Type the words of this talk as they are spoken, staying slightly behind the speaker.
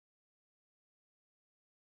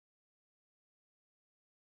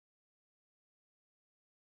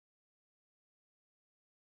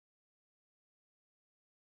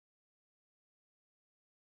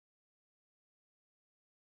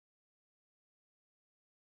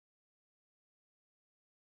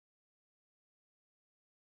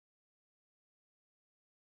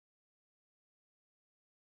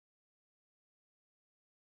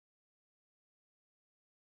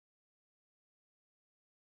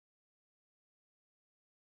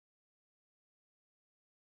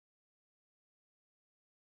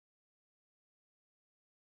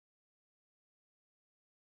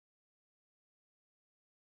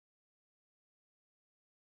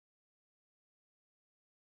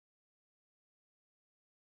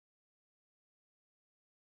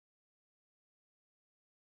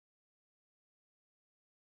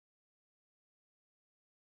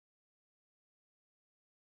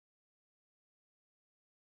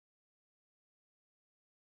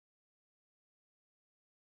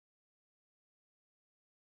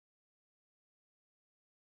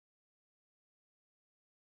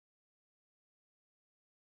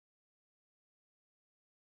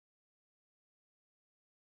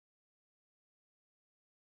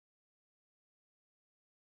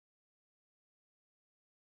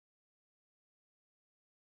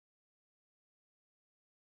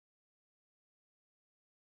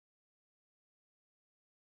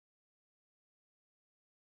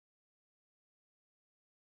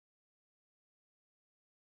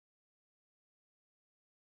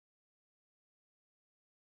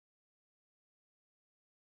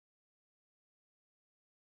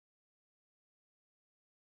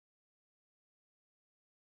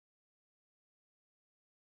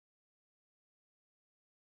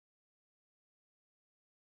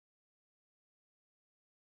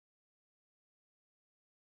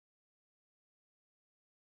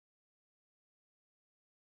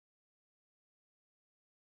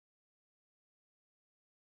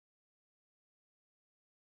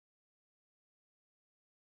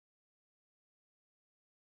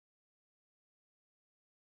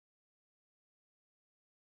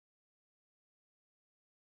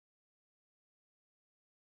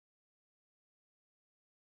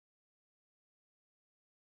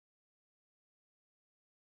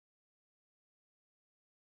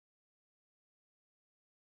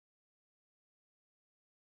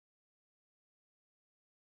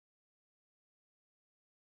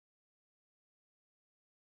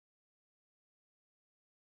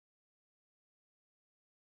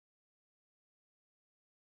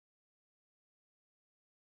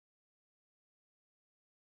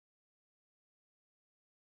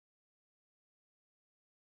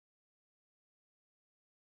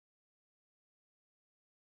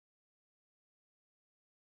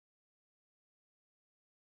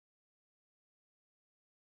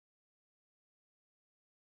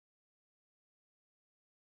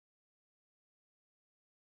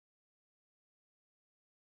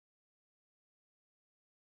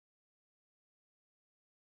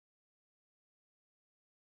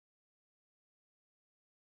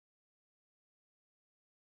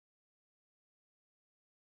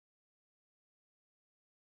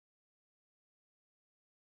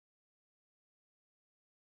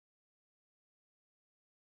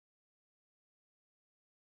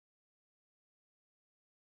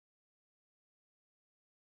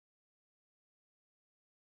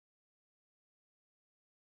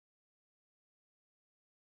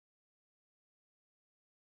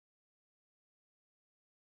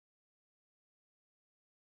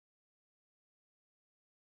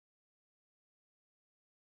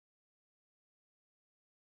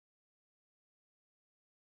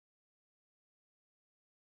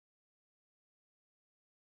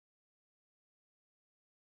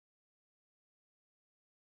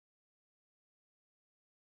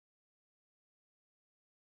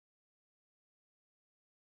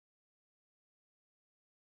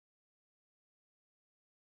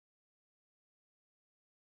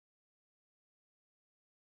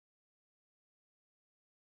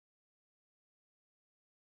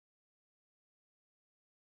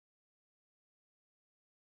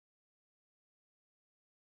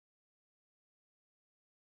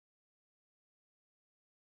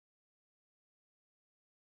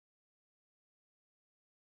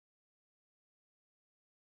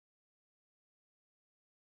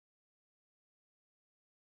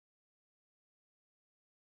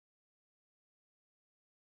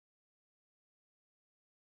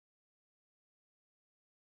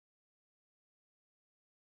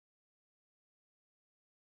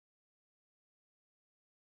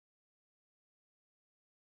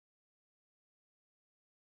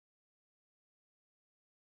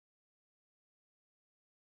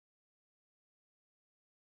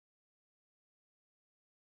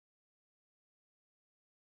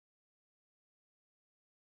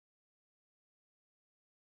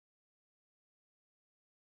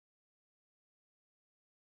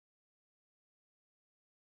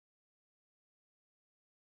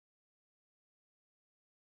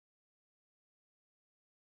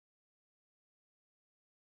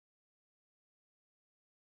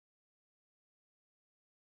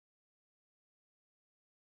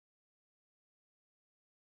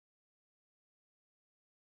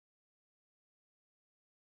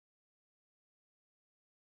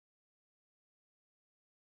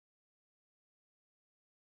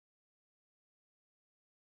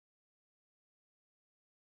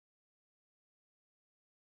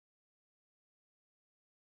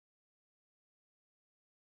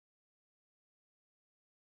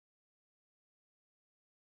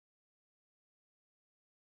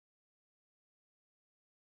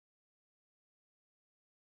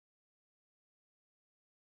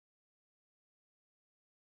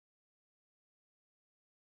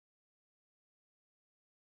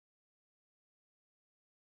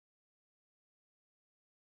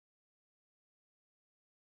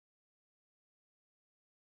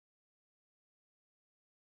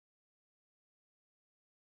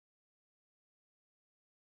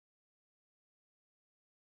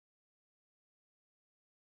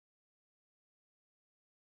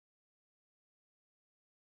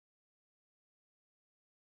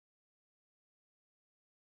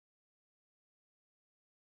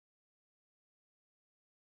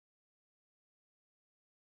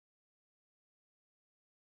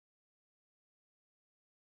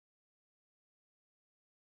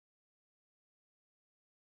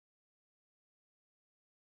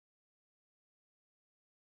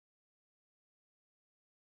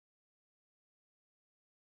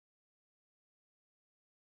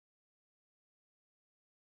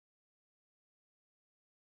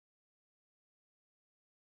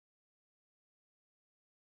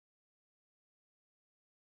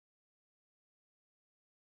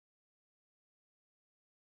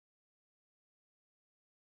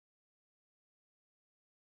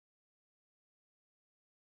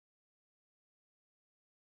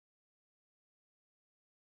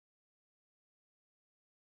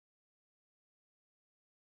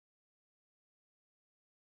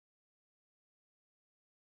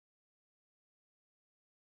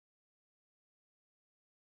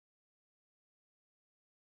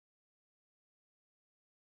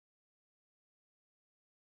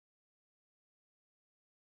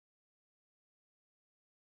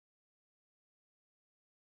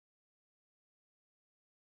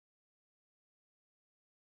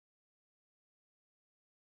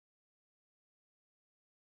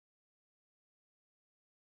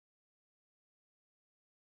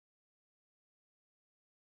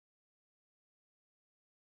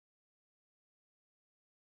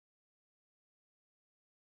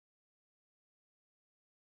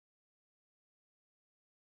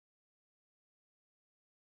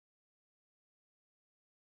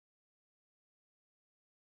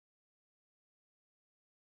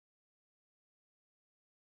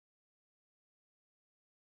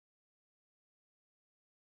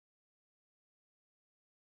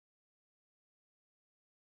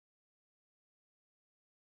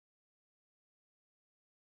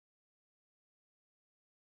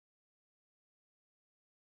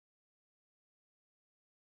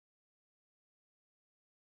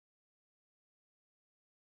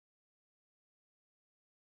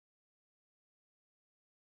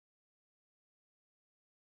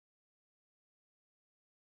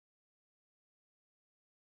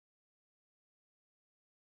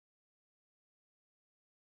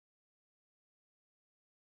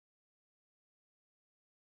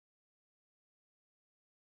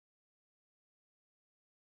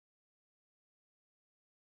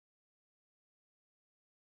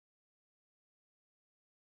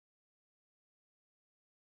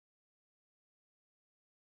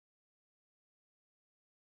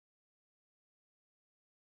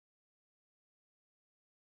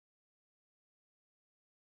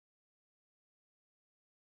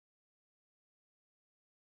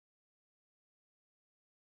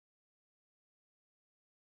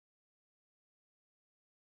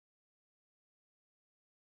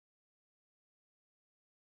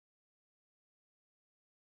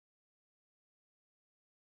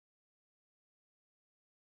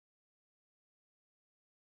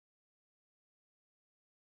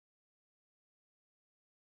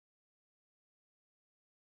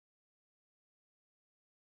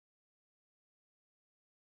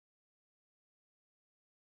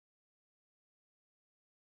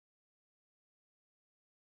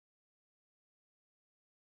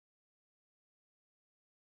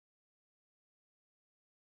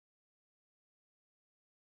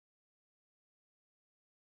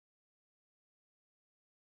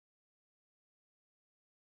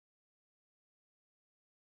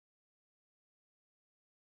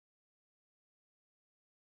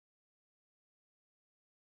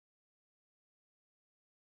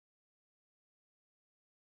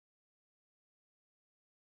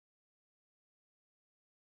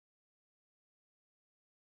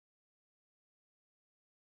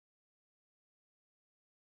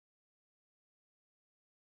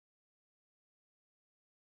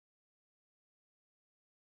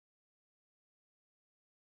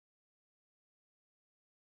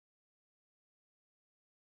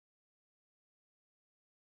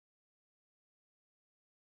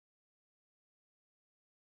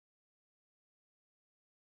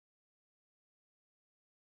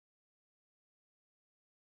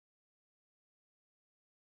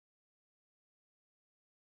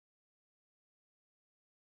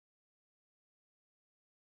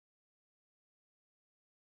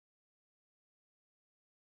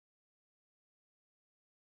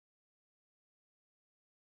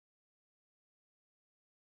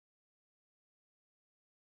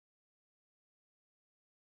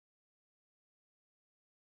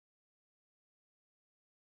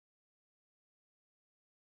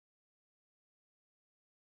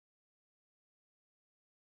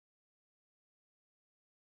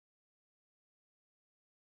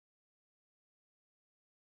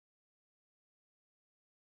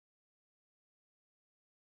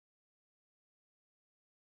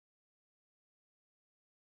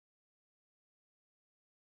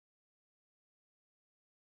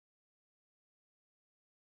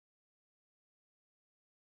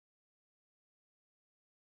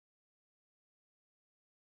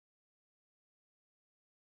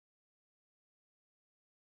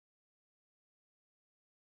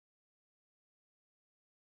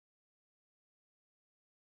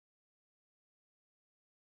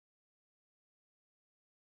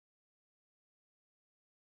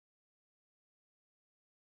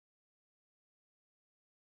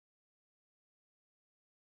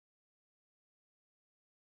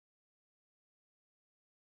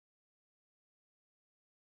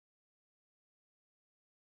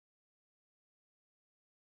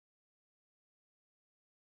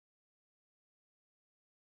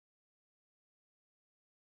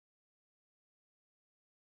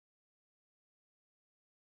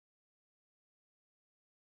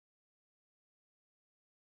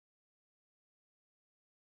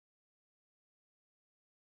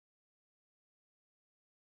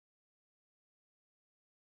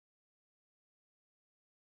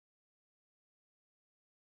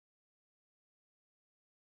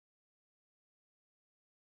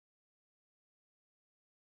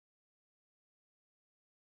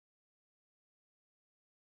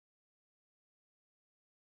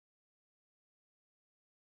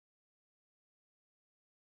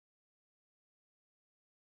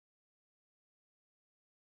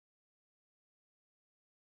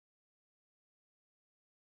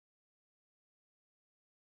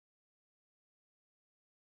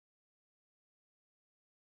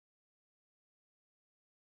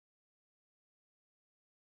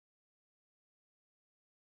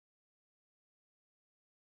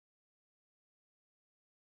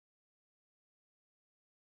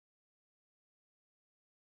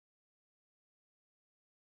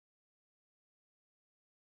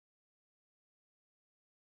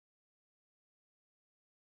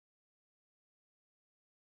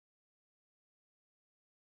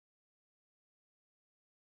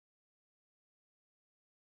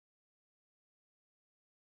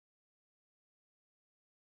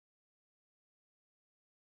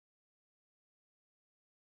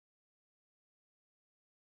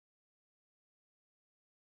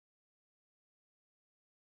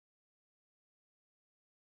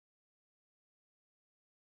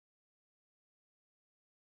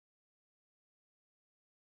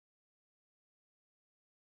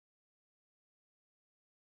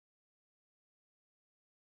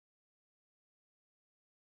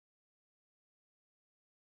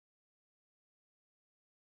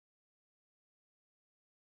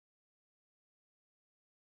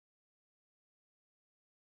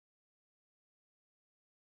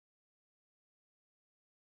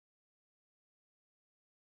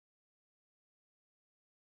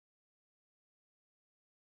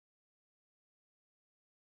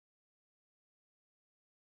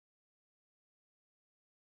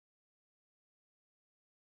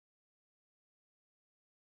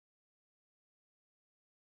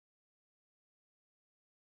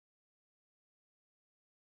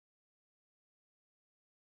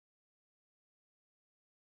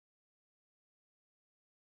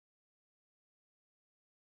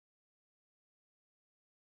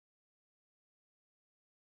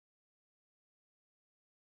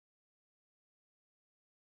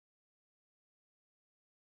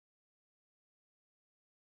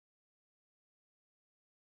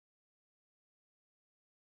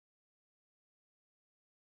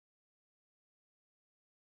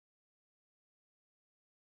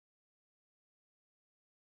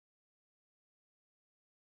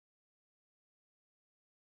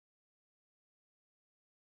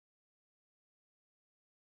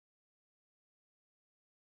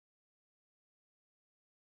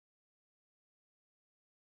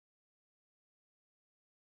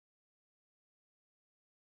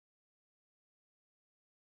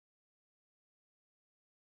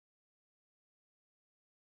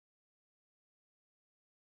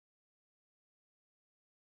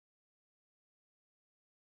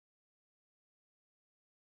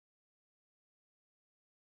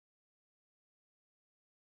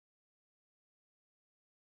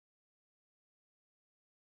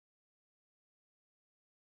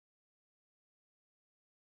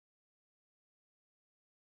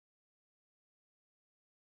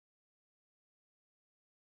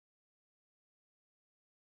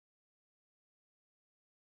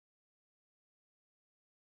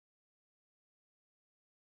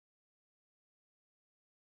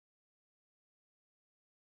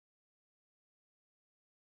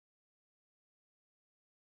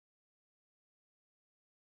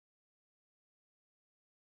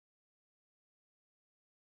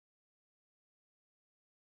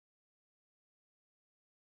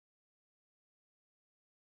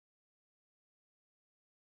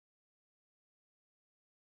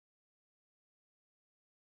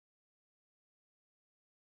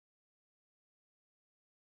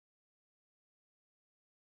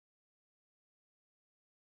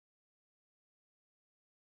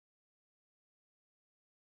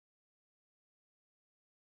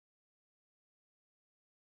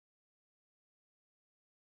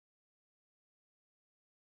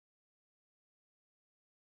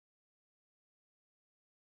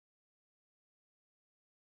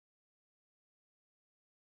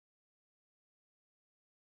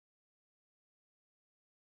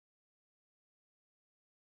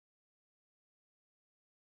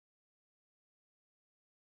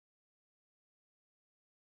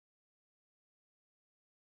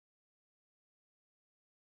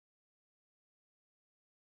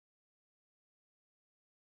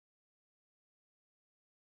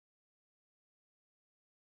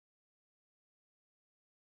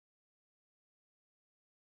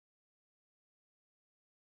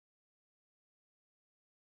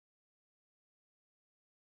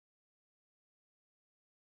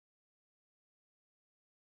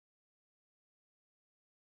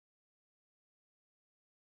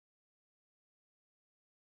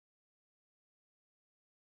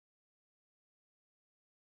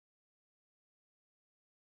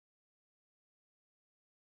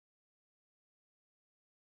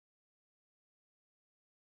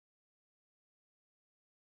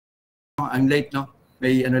I'm late, no?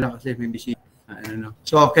 May ano lang kasi, may busy. Ano.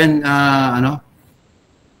 So, can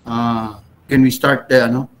we start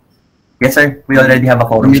the, Yes, sir. We already have a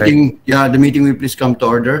quorum, the meeting, sir. Yeah, the meeting will please come to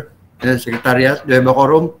order. Secretariat, do you have a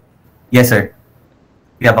quorum? Yes, sir.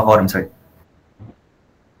 We have a quorum, sir.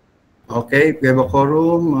 Okay, we have a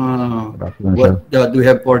quorum. What do we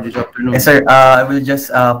have for this afternoon? Yes, sir. I will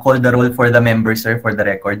just call the roll for the members, sir, for the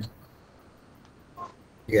record.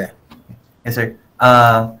 Yeah. Yes, sir.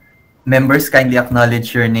 Members, kindly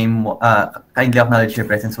acknowledge your name. Kindly acknowledge your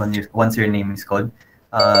presence once your name is called.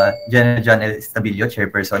 General John L. Estabilio,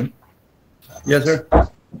 Chairperson. Yes, sir.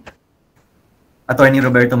 Attorney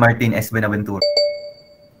Roberto Martin S. Benaventura.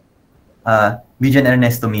 Vijan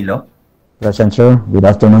Ernesto Milo. Present, sir. Good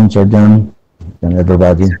afternoon, Chair John, and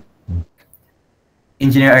everybody.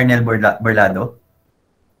 Engineer Arnel Borlado.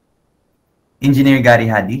 Engineer Gary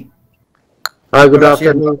Hadi. Good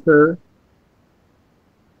afternoon, sir.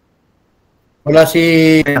 Wala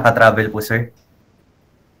si Naka-travel po, sir.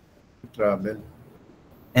 Travel.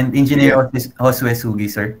 And Engineer Josue Sugi,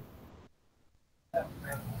 sir.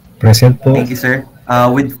 Present po. Thank you, sir.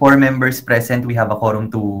 With 4 members present, we have a quorum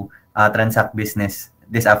to transact business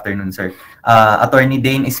this afternoon, sir. Attorney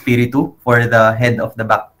Dane Espiritu for the head of the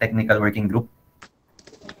BAC Technical Working Group.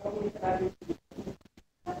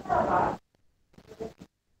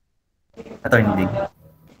 Attorney Dane.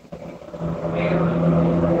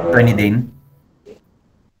 Attorney Dane.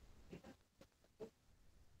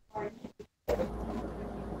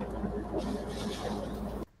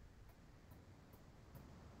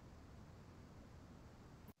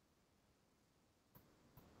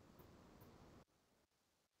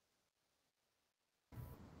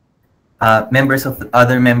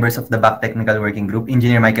 Other members of the BAC Technical Working Group,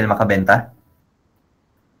 Engineer Michael Macabenta.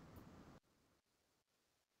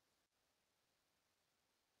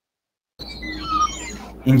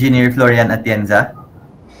 Engineer Florian Atienza.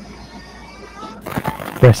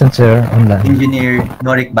 Present, sir. Online. Engineer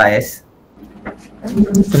Noric Baez.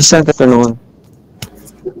 Present, afternoon.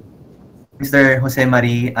 Mr. Jose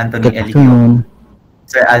Marie Anthony Good Eliquio. afternoon.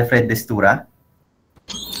 Sir Alfred Destura.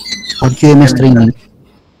 QMS training.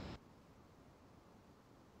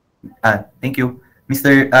 Thank you. Miss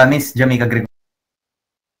Jamaica Gregory.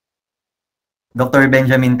 Dr.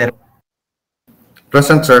 Benjamin Ter.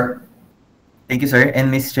 Present, sir. Thank you, sir. And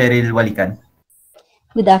Miss Cheryl Walikan.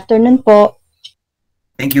 Good afternoon po.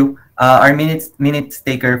 Thank you. Our minutes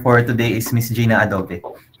taker for today is Miss Gina Adobe.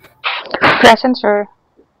 Present, sir.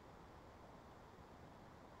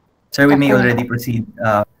 Sir, we may already proceed.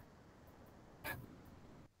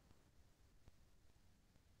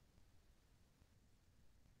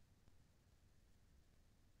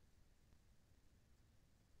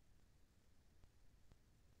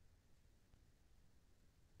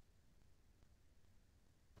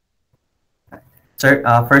 Sir,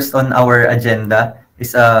 first on our agenda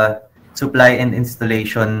is supply and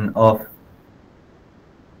installation of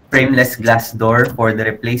frameless glass door for the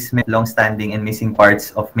replacement long-standing and missing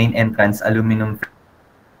parts of main entrance aluminum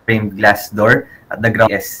framed glass door at the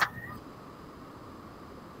ground. Yes.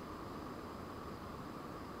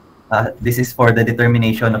 This is for the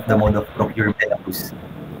determination of the mode of procurement and use.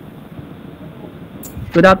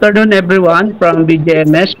 Good afternoon, everyone, from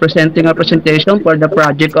BJMS, presenting a presentation for the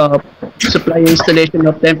project of supply installation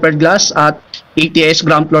of tempered glass at ATS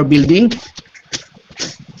ground floor building.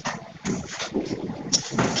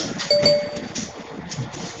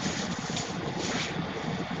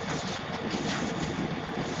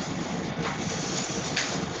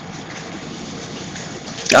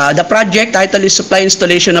 The project title is Supply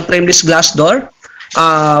Installation of Frameless Glass Door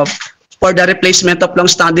for the replacement of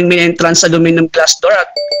long-standing main entrance aluminum glass door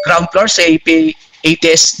at ground floor sa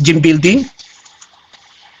ATS gym building.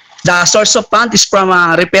 The source of fund is from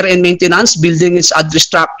repair and maintenance. Building is under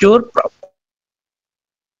structure.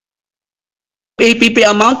 APP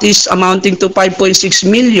amount is amounting to 5.6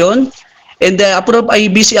 million and the approved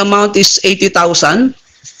IBC amount is 80,000.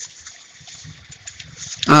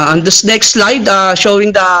 On this next slide,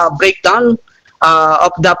 showing the breakdown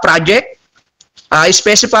of the project. I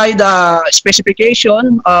specify the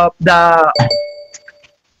specification of the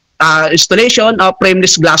installation of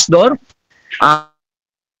frameless glass door.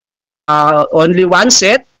 Only one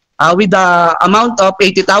set with the amount of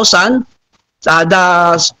 80,000.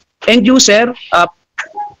 The end user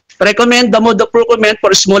recommend the mode of procurement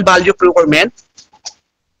for small value procurement.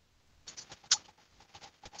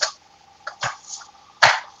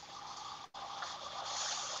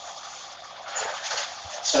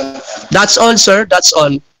 That's all, sir. That's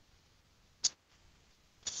all.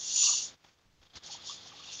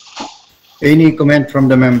 Any comment from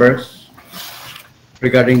the members?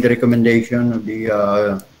 regarding the recommendation of the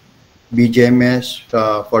BGMS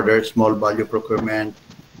for their small value procurement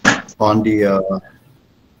on the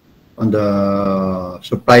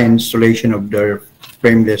supply installation of their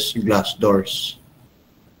frameless glass doors.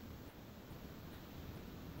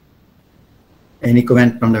 Any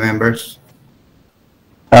comment from the members?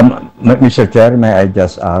 Mr. Chair, may I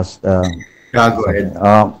just ask? Yeah, go ahead.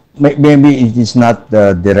 Maybe it is not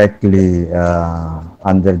directly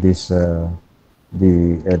under this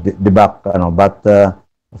the back, but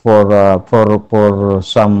for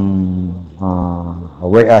some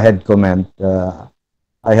way ahead comment,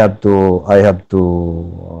 I have to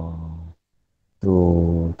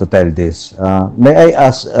tell this. May I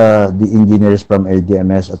ask the engineers from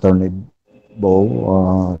ADMS, Attorney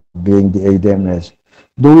Bo, being the ADMS,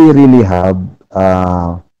 do we really have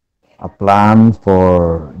a plan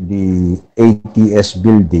for the ATS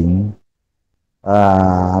building?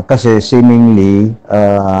 Kasi seemingly,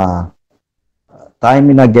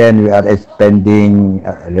 time and again, we are spending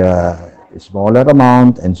a smaller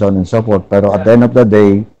amount and so on and so forth. Pero at the end of the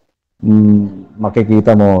day,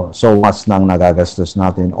 makikita mo, so much nang nagagastos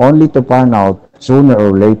natin. Only to find out, sooner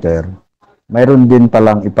or later, mayroon din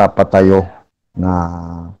palang ipapatayo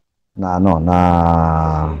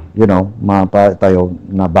mapatayo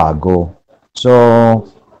na bago. So,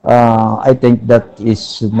 I think that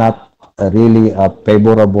is not really a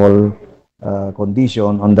favorable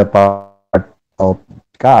condition on the part of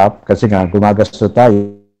CAAP kasi nga gumagasto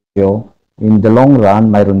tayo. In the long run,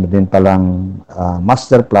 mayroon din palang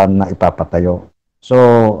master plan na ipapatayo. So,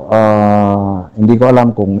 hindi ko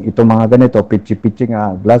alam kung ito mga ganito, pitchy-pitchy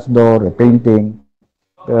nga, glass door, painting.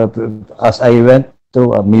 As I went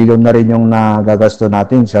through, $1 million na rin yung nagagasto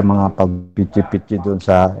natin sa mga pag-pitchy-pitchy doon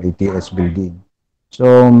sa ATS building.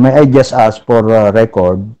 So, may I just ask for a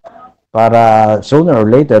record para sooner or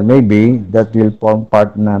later, maybe, that will form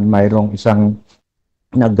part na mayroong isang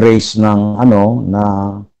na-grace ng na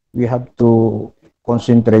we have to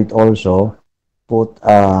concentrate also, put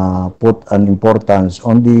an importance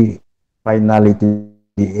on the finality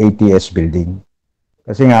the ATS building.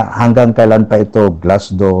 Kasi nga, hanggang kailan pa ito,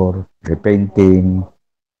 glass door, repainting,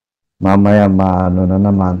 mamaya na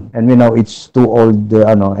naman. And we know it's too old,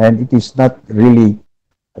 and it is not really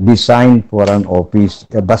designed for an office.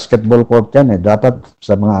 Basketball court yan dapat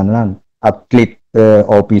sa mga athlete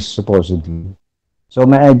office supposedly. So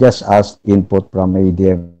may I just ask input from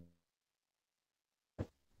ADM?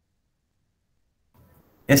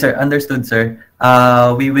 Yes, sir. Understood, sir.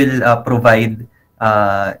 We will provide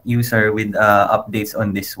you, sir, with updates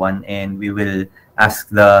on this one, and we will ask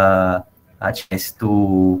the chairs to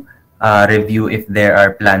review if there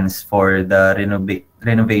are plans for the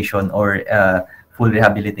renovation or full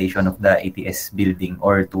rehabilitation of the ATS building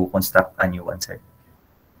or to construct a new one, sir.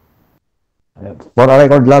 For a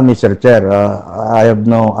record lang, Mr. Chair, I have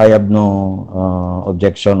no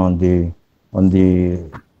objection on the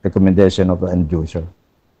recommendation of the end user.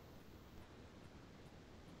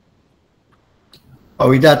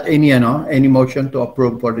 With that, any motion to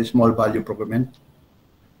approve for the small value procurement,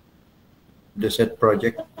 the said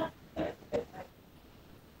project?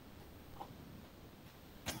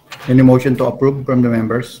 Any motion to approve from the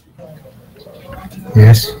members?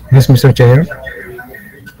 Yes, Mr. Chair.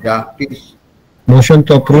 Yeah, please. Motion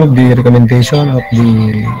to approve the recommendation of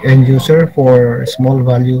the end user for small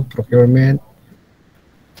value procurement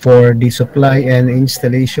for the supply and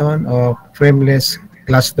installation of frameless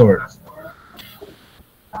glass door.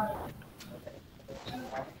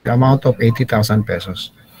 The amount of 80,000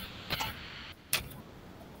 pesos.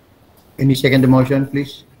 Any second motion,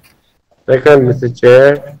 please? Second, Mr.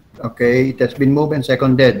 Chair. Okay, it has been moved and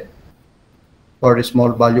seconded for the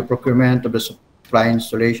small value procurement of the supply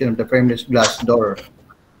installation of the frameless glass door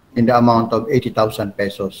in the amount of 80,000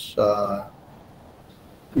 pesos.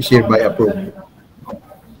 Is hereby approved.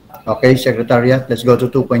 Okay, Secretariat, let's go to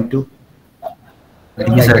 2.2.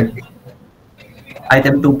 Thank you, sir.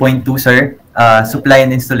 Item 2.2, sir. Supply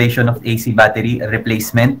and installation of AC battery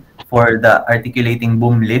replacement for the articulating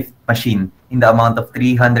boom lift machine in the amount of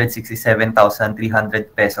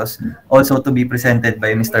 367,300 pesos, also to be presented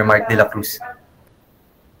by Mr. Mark De La Cruz.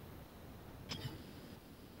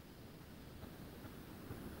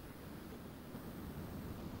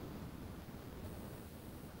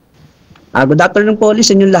 Good afternoon po ulit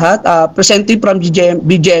sa inyong lahat. Presenting from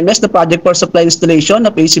BGMS, the project for supply installation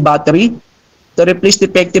of AC battery to replace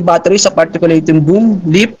defective batteries of articulating boom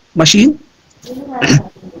lift machine.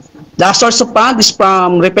 The source of fund is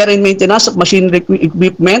from repair and maintenance of machinery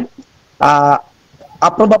equipment.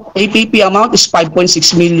 Approved APP amount is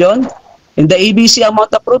 5.6 million. And the ABC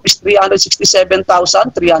amount approved is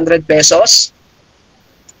 367,300 pesos.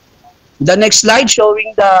 The next slide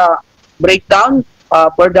showing the breakdown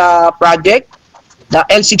for the project. The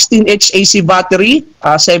L16H AC battery,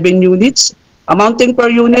 7 units. Amounting per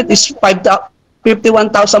unit is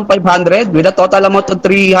 51,500 with a total amount of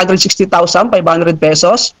 360,500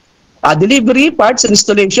 pesos. Delivery, parts,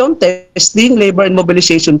 installation, testing, labor, and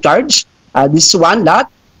mobilization charge. This one lot.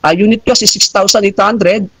 Unit cost is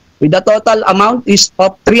 6,800 with the total amount is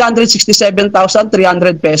of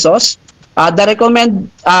 367,300 pesos. The recommend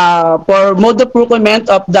for mode of procurement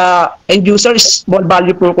of the end user is small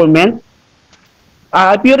value procurement.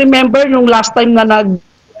 If you remember, yung last time na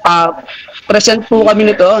present po kami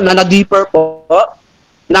nito, na na-deeper po,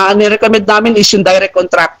 na ni-recommend namin is yung direct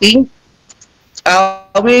contracting.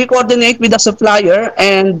 We coordinate with the supplier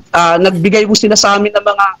and nagbigay po sila sa amin ng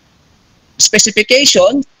mga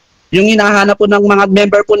specification, yung hinahanap po ng mga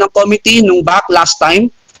member po ng committee nung back last time.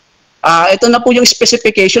 Ito na po yung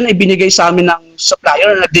specification na ibinigay sa amin ng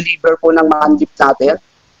supplier na nag-deliver po ng mandate natin.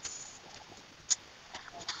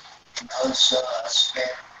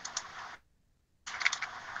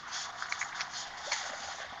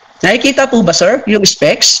 Nakikita po ba, sir, yung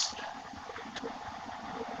specs?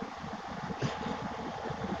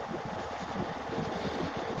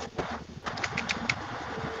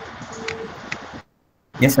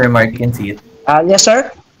 Yes, sir, Mark, you can see it. Yes,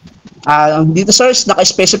 sir. Dito, sir,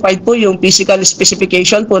 naka-specified po yung physical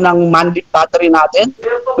specification po ng mandate battery natin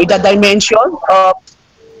with the dimension of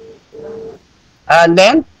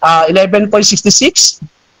length, 11.66.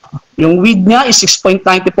 Yung width niya is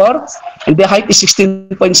 6.94 and the height is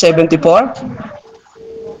 16.74.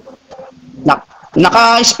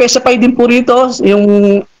 Naka-specify din po rito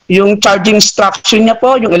yung charging instruction niya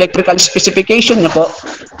po, yung electrical specification niya po.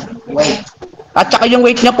 At saka yung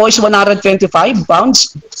weight niya po is 125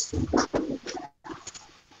 pounds.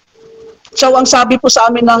 So ang sabi po sa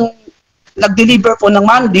amin ng nag-deliver po ng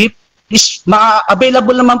mandate is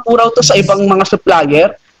available naman po raw to sa ibang mga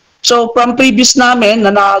supplier. So from previous namin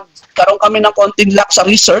na nagkaroon kami ng konting lack sa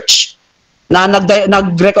research, na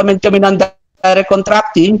nag-recommend kami ng direct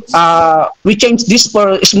contracting, we changed this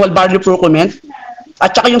for small value procurement.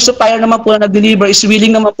 At saka yung supplier naman po na nag-deliver is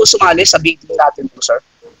willing naman po sumali sa bidding natin po, sir.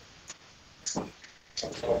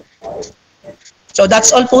 So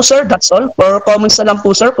that's all po, sir. That's all. For comments na lang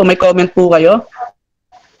po, sir. Kung may comment po kayo.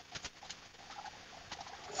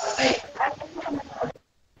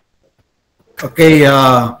 Okay,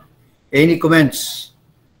 any comments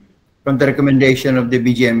from the recommendation of the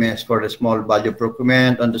BGMS for the small value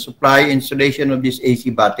procurement on the supply installation of this AC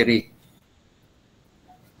battery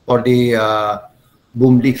for the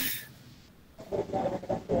boom lift?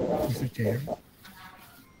 Mr. Chair.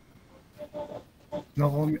 No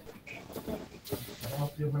comment.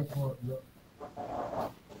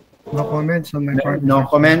 No comments on my part. No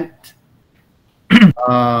comment.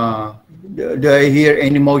 Do I hear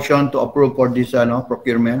any motion to approve for this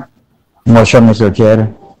procurement? Motion, Mr. Chair.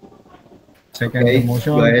 Second Okay,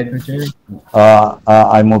 motion, go ahead. Mr. Chair.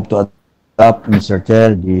 I move to adopt, Mr.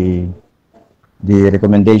 Chair, the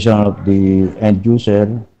recommendation of the end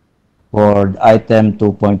user for item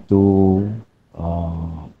 2.2,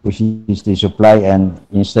 which is the supply and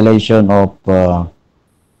installation of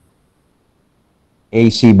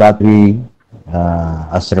AC battery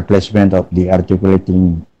as replacement of the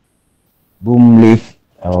articulating boom lift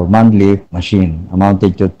or man lift machine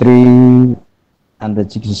amounted to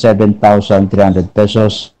 367,300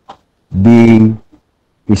 pesos, being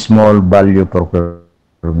a small value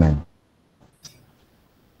procurement.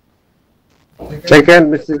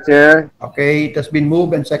 Second, Mr. Chair. Okay, it has been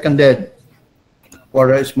moved and seconded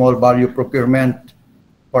for a small value procurement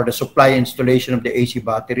for the supply installation of the AC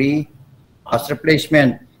battery as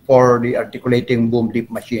replacement for the articulating boom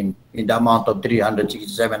lift machine in the amount of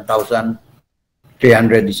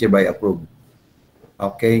 367,300 is hereby approved.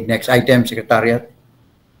 Okay, next item, Secretariat.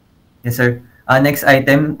 Yes, sir. Next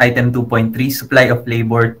item, item 2.3, supply of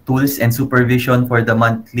labor, tools, and supervision for the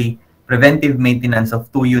monthly preventive maintenance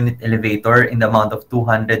of 2-unit elevator in the amount of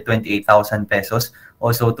 228,000 pesos,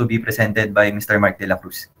 also to be presented by Mr. Mark de la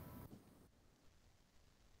Cruz.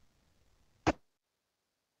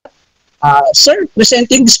 Sir,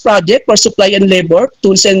 presenting this project for supply and labor,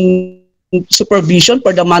 tools and supervision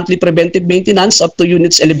for the monthly preventive maintenance of 2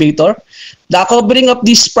 units elevator. The covering of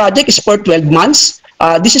this project is for 12 months.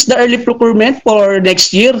 This is the early procurement for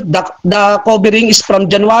next year. The covering is from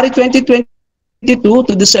January 2022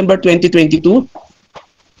 to December 2022.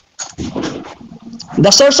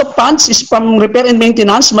 The source of funds is from repair and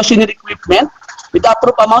maintenance, machinery equipment, with the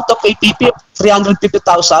approved amount of APP of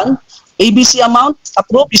 350,000. ABC amount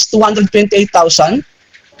approved is 228,000.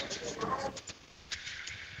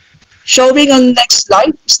 Showing on next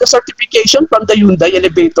slide is the certification from the Hyundai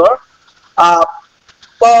elevator uh,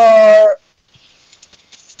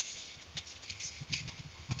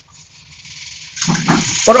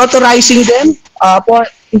 for authorizing them for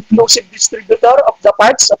inclusive distributor of the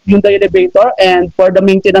parts of Hyundai elevator and for the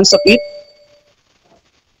maintenance of it.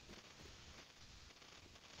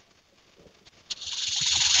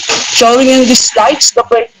 Showing in these slides the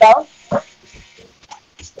breakdown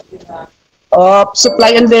of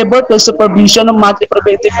supply and labor to supervision of monthly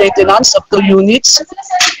preventive maintenance of 2 units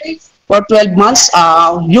for 12 months.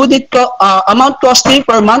 Amount costing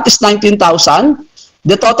per month is 19,000.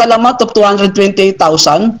 The total amount of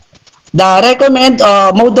 228,000. The recommend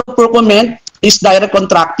mode of procurement is direct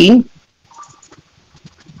contracting.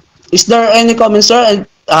 Is there any comment, sir?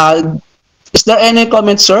 Is there any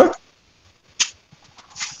comment, sir?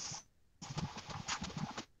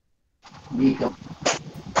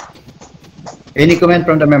 Any comment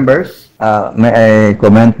from the members? May I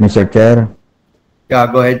comment, Mr. Chair? Yeah,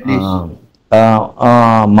 go ahead, please.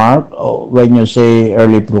 Mark, when you say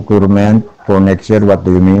early procurement for next year, what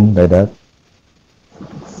do you mean by that?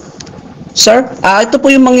 Sir, ito po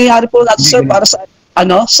yung mangyayari po natin, sir, para sa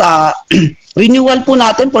sa renewal po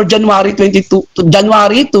natin for January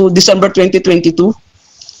to December 2022.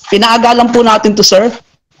 Pinaagalan po natin to, sir.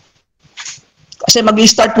 Kasi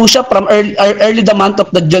mag-i-start po siya from early the month of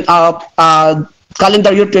the calendar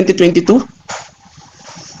year 2022.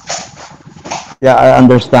 Yeah, I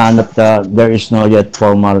understand that there is no yet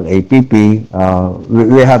formal APP.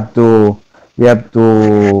 We have to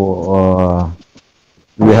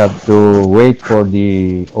wait for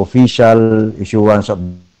the official issuance of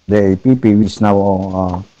the APP, which is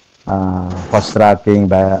now fast tracking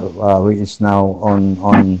by which is now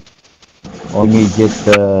on immediate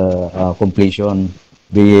completion,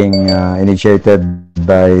 being initiated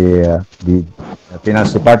by the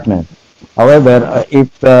Finance Department. However,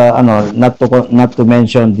 if not to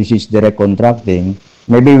mention this is direct contracting,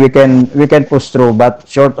 maybe we can push through, but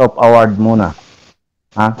short of award muna.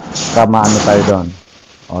 Kama ano tayo doon.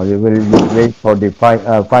 Or we will wait for the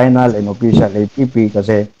final and official APP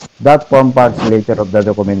kasi that form parts later of the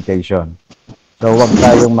documentation. So wag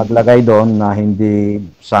tayong maglagay doon na hindi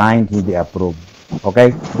signed, hindi approved.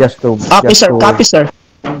 Okay? Copy, sir.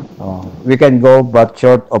 We can go but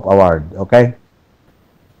short of award. Okay?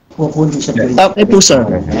 Okay po, sir.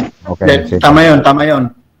 Okay. Tama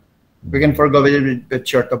yun. We can forgo with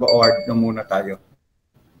short of award na muna tayo.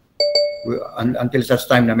 Until such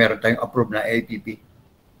time na meron tayong approved na APP.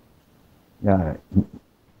 Yeah.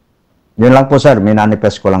 Yun lang po, sir.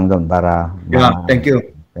 Minanifest ko lang doon para... Yeah, thank you.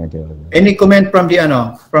 Thank you. Any comment from the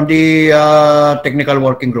technical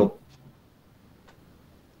working group?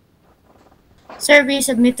 Sir, we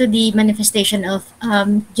submit to the manifestation of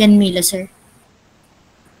Jen Milo, sir.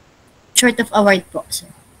 Short of award po, sir.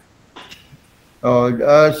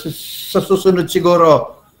 Sa susunod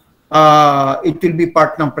siguro, it will be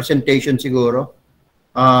part ng presentation siguro,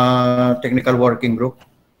 technical working group,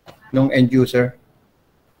 ng end user.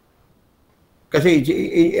 Kasi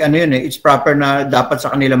it's proper na dapat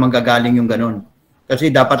sa kanila manggagaling yung ganun. Kasi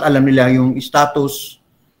dapat alam nila yung status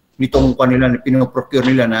nitong kanila na pinoprocure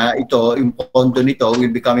nila na ito, yung pondo nito will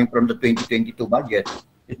be coming from the 2022 budget.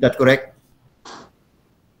 Is that correct?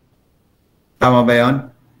 Tama ba yun?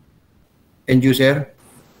 End user?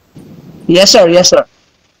 Yes, sir.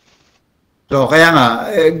 So, kaya nga,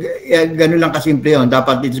 ganun lang kasimple yun.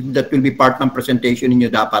 Dapat that will be part ng presentation ninyo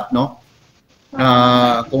dapat, no?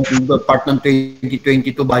 Kung part ng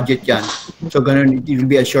 2022 budget yan, so ganun, it will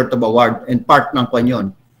be a short of award and part ng kwan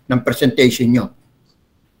yun, ng presentation nyo.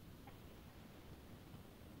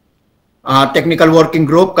 Technical working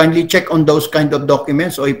group, kindly check on those kind of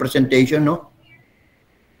documents o presentation, no?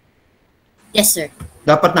 Yes, sir.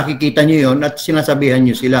 Dapat nakikita nyo yun at sinasabihan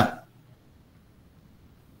nyo sila.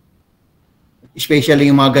 Especially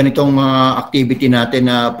yung mga ganitong activity natin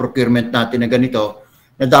na procurement natin na ganito,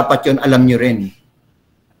 na dapat yun alam nyo rin.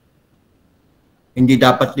 Hindi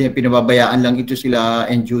dapat pinababayaan lang ito sila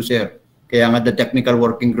end user. Kaya nga the technical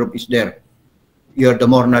working group is there. You're the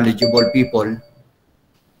more knowledgeable people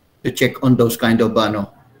to check on those kind of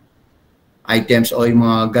items o yung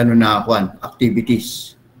mga ganun na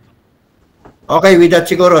activities. Okay, with that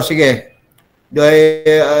siguro, sige. Do I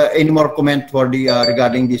any more comment for the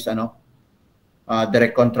regarding this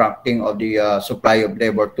direct contracting of the supply of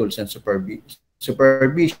labor tools and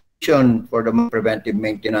supervision for the preventive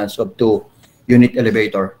maintenance of 2-unit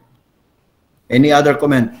elevator? Any other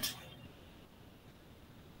comment?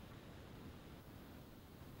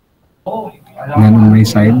 None on my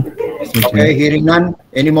side. Okay, hearing none.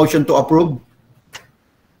 Any motion to approve?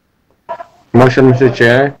 Motion, Mr.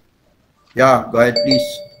 Chair. Yeah, go ahead, please.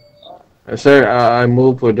 Sir, I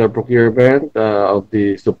move for the procurement of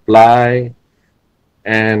the supply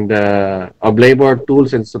and of labor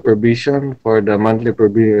tools and supervision for the monthly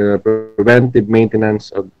preventive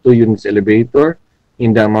maintenance of 2 units elevator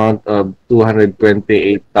in the amount of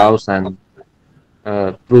 228,000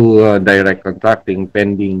 through direct contracting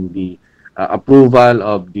pending the approval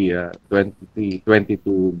of the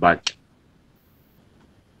 2022 budget.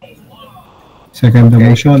 Second the Okay.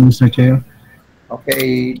 motion, Mr. Chair.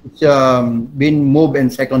 Okay, it's been moved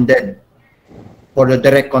and seconded for the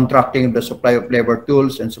direct contracting of the supply of labor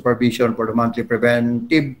tools and supervision for the monthly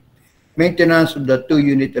preventive maintenance of the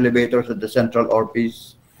 2-unit elevators at the central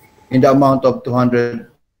office in the amount of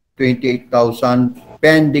 228,000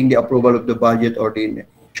 pending the approval of the budget or the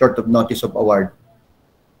short of notice of award.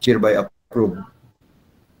 It's hereby approved.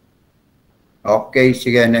 Okay,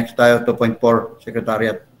 sige, next tayo, 2.4,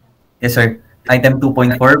 Secretariat. Yes, sir. Item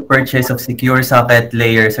 2.4, purchase of secure socket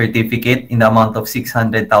layer certificate in the amount of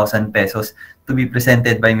 600,000 pesos to be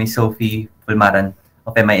presented by Ms. Sophie Fulmaran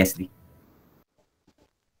of MISD.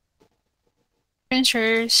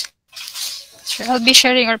 Sir, I'll be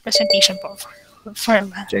sharing our presentation po for a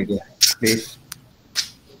while. Sige, please.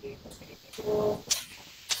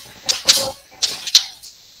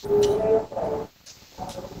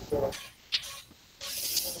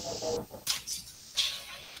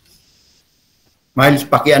 Miles,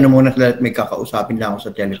 pakiano muna sila at may kakausapin lang ako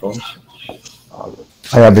sa telephone.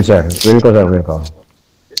 I have it, sir. Welcome.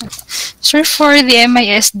 Sir, for the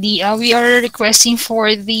MISD, we are requesting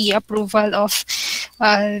for the approval of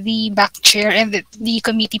the back chair and the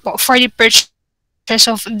committee po for the purchase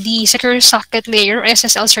of the secure socket layer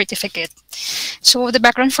SSL certificate. So the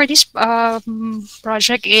background for this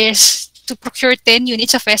project is to procure 10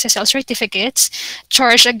 units of SSL certificates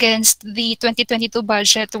charged against the 2022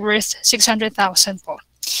 budget worth 600,000 po.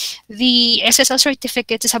 The SSL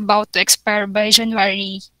certificate is about to expire by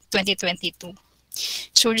January 2022.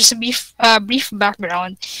 So just a brief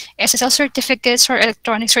background, SSL certificates are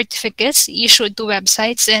electronic certificates issued to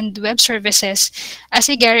websites and web services as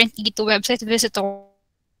a guarantee to website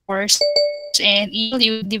visitors and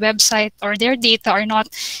email the website or their data are not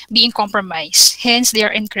being compromised. Hence, they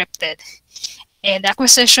are encrypted. And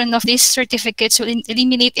acquisition of these certificates will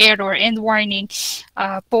eliminate error and warning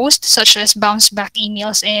posts such as bounce back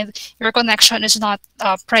emails and your connection is not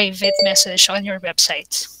a private message on your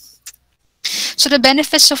website. So the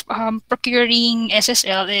benefits of procuring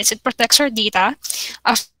SSL is it protects our data,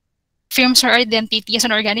 affirms our identity as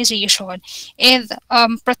an organization, and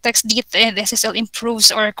protects data, and SSL improves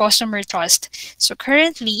our customer trust. So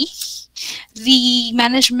currently, the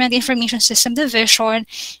Management Information System Division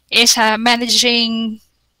is managing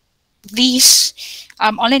these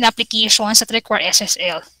online applications that require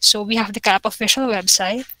SSL. So we have the CAAP official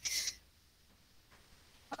website.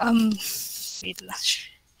 Wait lang.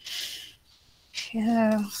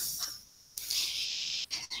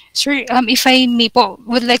 Sir, if I may po,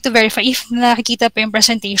 would like to verify if nakikita po yung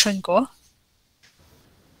presentation ko.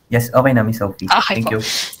 Yes, okay na, Ms. Sophie. Okay Thank po. you.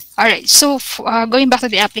 Alright, so going back to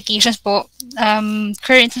the applications po,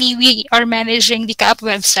 currently we are managing the CAAP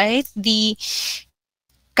website, the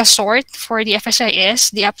CASORT for the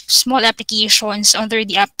FSIS, the small applications under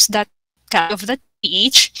the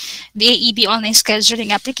apps.caap.ph, the AEB online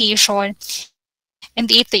scheduling application, and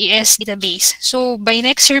the ATS database. So by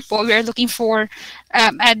next year po, we are looking for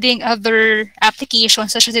adding other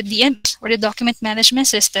applications such as the DMS or the Document Management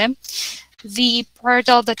System, the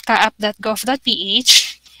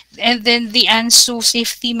portal.caap.gov.ph, and then the ANSU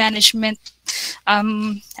Safety Management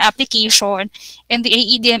application, and the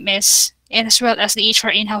AEDMS, and as well as the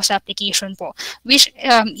HR in-house application po, which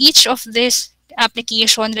each of this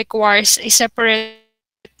application requires a separate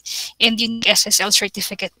and unique SSL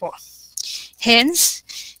certificate po. Hence,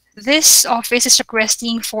 this office is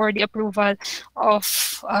requesting for the approval of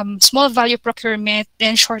small value procurement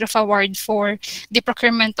and short of award for the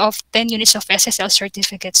procurement of 10 units of SSL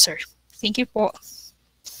certificates, sir. Thank you po.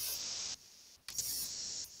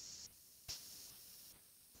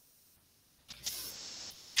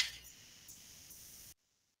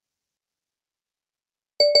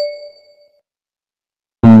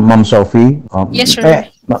 Ma'am Sophie. Yes,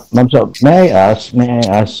 sir. Ma'am Sophie, may I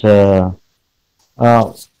ask,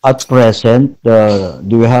 at present, do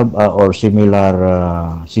you have or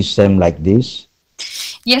similar system like this?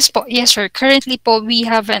 Yes po, yes sir. Currently po, we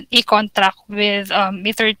have a contract with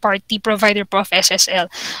a third-party provider po of SSL.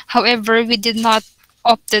 However, we did not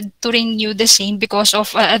opted to renew the same because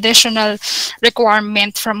of additional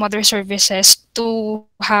requirement from other services to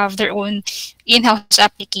have their own in-house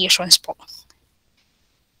applications po.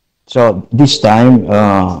 So this time,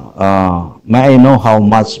 may I know how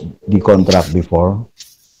much the contract before?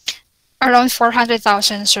 Around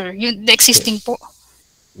 400,000, sir. Yung the existing po.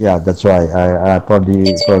 Yeah, that's why I for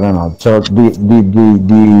no. So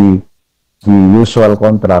the usual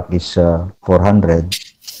contract is 400.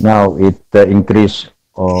 Now it increased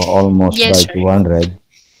almost Yes, by sir. 200.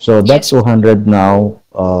 So Yes. 200 now,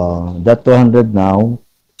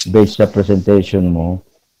 based sa presentation mo,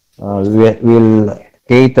 will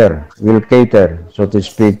cater, so to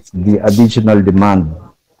speak, the additional demand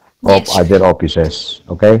of Yes, sir. other offices.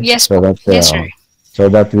 Okay, Yes po. Yes, sir. so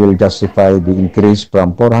that will justify the increase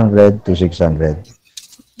from 400 to 600.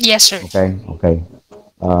 Yes, sir. Okay, okay.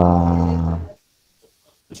 Uh,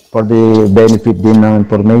 for the benefit din ng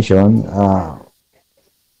information,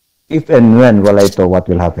 if and when wala ito, what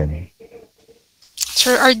will happen?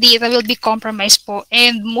 Sir, our data will be compromised po,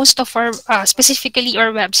 and most of our, specifically our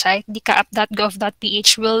website, the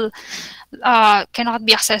caap.gov.ph, will cannot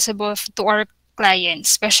be accessible to our clients,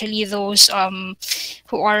 especially those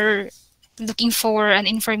who are looking for an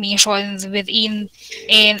information within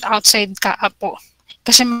and outside CAAP po.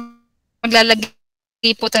 Kasi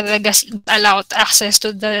maglalagay po talaga allowed access to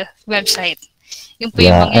the website. Yun po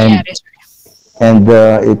yung Yeah, mangyayari, sir. and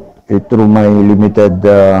it through my limited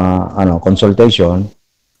consultation,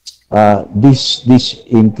 this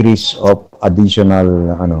increase of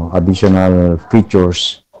additional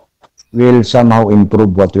features will somehow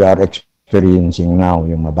improve what we are experiencing now,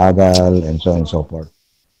 yung mabagal and so on and so forth.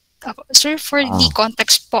 Sir, for the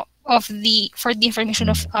context po of for the information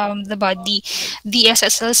of the body, the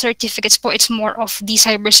SSL certificates po, it's more of the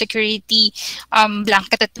cybersecurity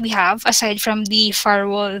blanket that we have, aside from the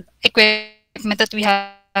firewall equipment that we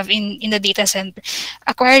have in the data center.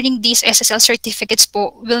 Acquiring these SSL certificates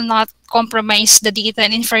po will not compromise the data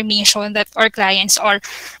and information that our clients are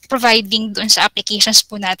providing dun sa applications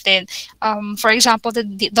po natin. For example,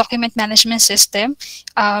 the document management system,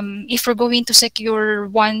 if we're going to secure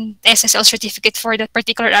one SSL certificate for that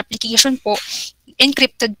particular application po,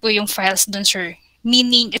 encrypted po yung files dun, sir.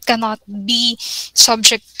 Meaning, it cannot be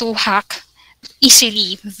subject to hack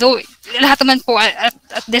easily. Though, lahat naman po at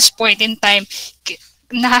this point in time,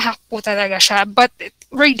 nahahack po talaga siya. But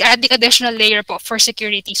we're adding additional layer po for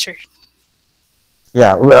security, sir.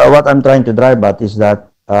 Yeah, what I'm trying to drive at is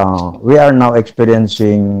that we are now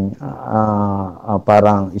experiencing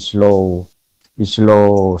parang slow,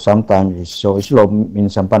 sometimes is so slow,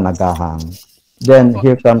 minsan pa naghahang. Then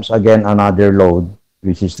here comes again another load,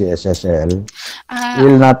 which is the SSL.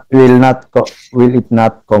 Will it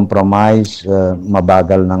not compromise?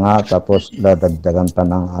 Mabagal na nga, tapos dadagdagan pa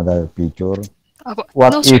ng other feature.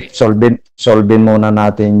 What if solvin muna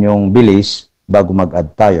natin yung bilis bago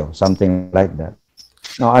mag-add tayo, something like that.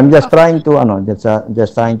 No, I'm just trying to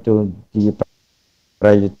the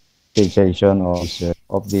prioritization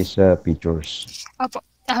of these features.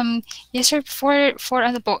 Yes, sir. For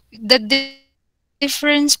ano po, the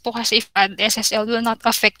difference po kasi if add SSL will not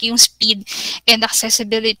affect yung speed and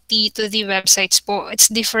accessibility to the websites po. It's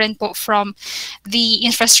different po from the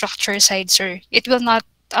infrastructure side, sir. It will not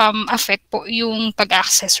affect po yung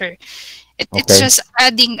pag-access, sir. It's just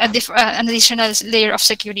adding an additional layer of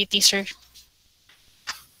security, sir.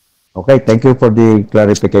 Okay, thank you for the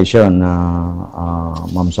clarification,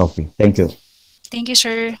 Ma'am Sophie. Thank you. Thank you,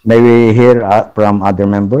 sir. May we hear from other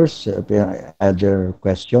members, other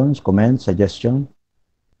questions, comments, suggestions?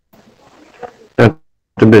 To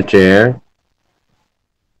the chair.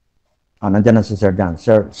 Nandiyan na si Sir Dan.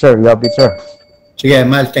 Sir, you have it, sir. Sige,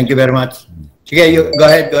 Miles, thank you very much. Sige, go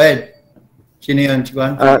ahead. Sino yun,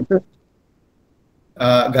 Chiguan?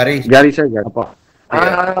 Gary. Gary, sir. Gary po.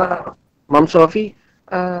 Ma'am Sophie,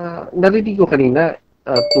 narinig ko kanina,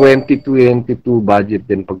 2022 budget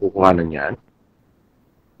din pagkukuhanan yan?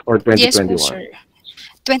 Or 2021? Yes po, sir.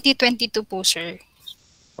 2022 po, sir.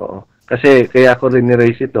 Oo. Kasi, kaya ako rin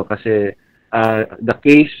ni-raise ito kasi the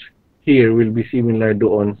case here will be similar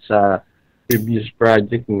doon sa previous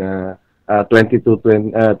project na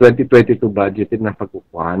 2022 budget na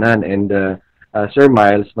pagkukuhanan. And Sir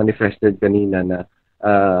Miles manifested kanina na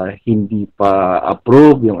hindi pa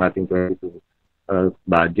approve yung ating 22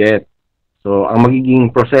 budget. So, ang magiging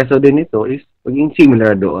proseso din ito is magiging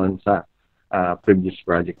similar doon sa previous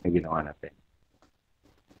project na ginawa natin.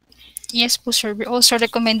 Yes po, sir. We're also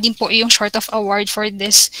recommending po yung short of award for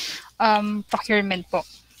this procurement po.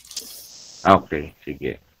 Okay,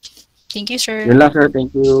 sige. Thank you, sir. Yun lang, sir.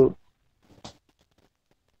 Thank you.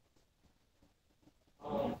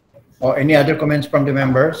 Any other comments from the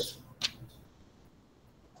members?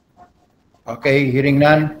 Okay, hearing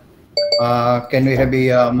none. Can we have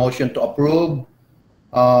a motion to approve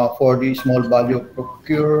for the small value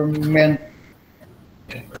procurement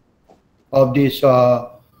of this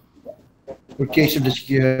purchase of the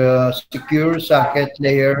secure socket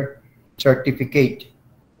layer certificate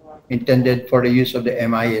intended for the use of the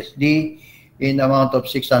MISD in amount of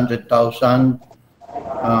 600,000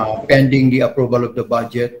 pending the approval of the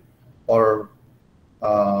budget or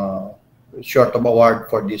short of award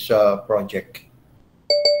for this project.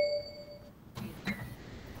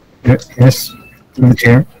 Yes, to the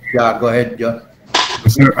chair. Yeah, go ahead, John.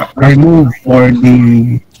 Sir, I move for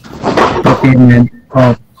the procurement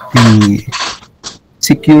of the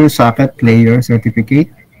secure socket layer certificate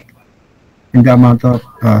in the amount of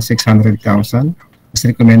 600,000 as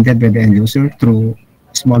recommended by the end user through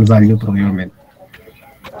small value procurement.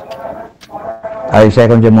 I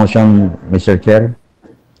second the motion, Mr. Chair.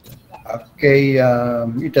 Okay,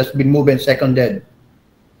 it has been moved and seconded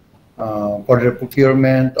for the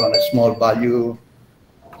procurement on a small value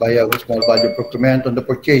procurement on the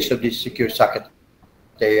purchase of this secure socket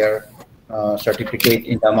layer certificate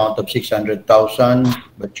in the amount of 600,000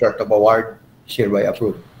 but short of award is hereby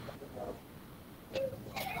approved.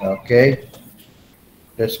 Okay,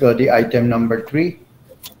 let's go to the item number 3.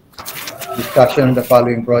 Discussion on the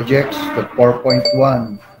following projects. The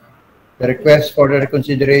 4.1, the request for the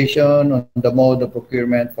reconsideration on the mode of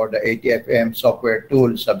procurement for the ATFM software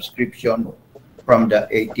tool subscription from the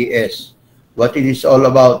ATS. What it is all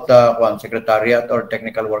about, Secretariat or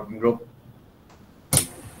Technical Working Group?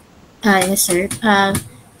 Yes, sir.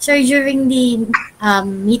 Sir, during the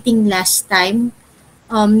meeting last time,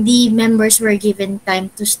 the members were given time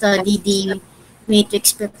to study the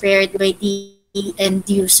matrix prepared by the end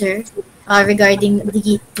user regarding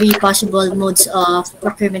the 3 possible modes of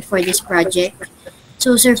procurement for this project.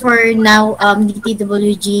 So, sir, for now, the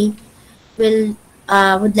TWG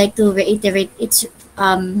would like to reiterate its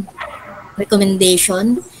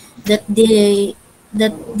recommendation that the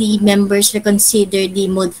members reconsider the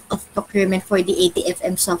mode of procurement for the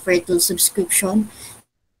ATFM software tool subscription.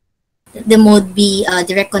 The mode be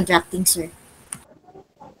direct contracting, sir.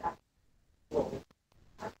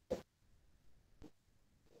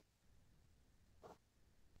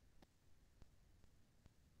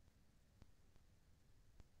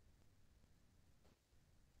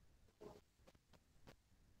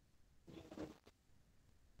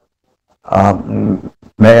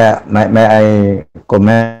 May I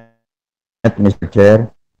comment, Mr.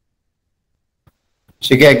 Chair?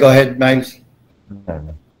 Sige, go ahead, Miles.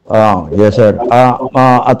 Yes, sir.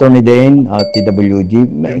 Attorney Dane, TWG,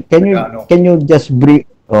 can you just brief,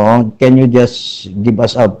 can you just give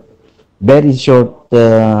us a very short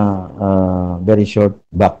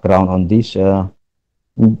background on this?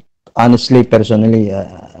 Honestly, personally,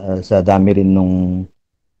 sa dami rin nung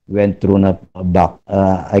went through na back,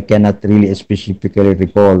 I cannot really specifically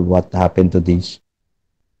recall what happened to this.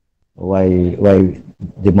 Why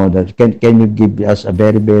the model? Can you give us a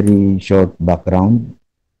very short background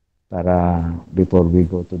para before we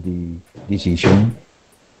go to the decision?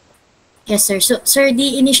 Yes, sir. So, sir,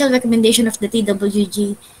 the initial recommendation of the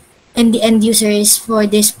TWG and the end user is for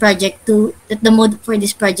this project that the mode for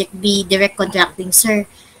this project be direct contracting, sir.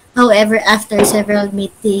 However, after several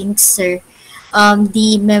meetings, sir,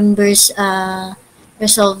 the members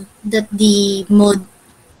resolved that the mode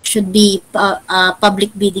should be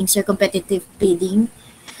public bidding, sir, competitive bidding.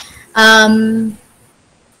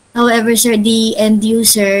 However, sir, the end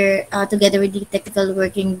user, together with the technical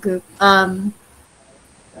working group,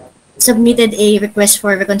 submitted a request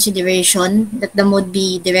for reconsideration that the mode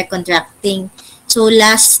be direct contracting. So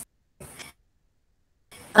last,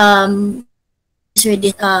 sir,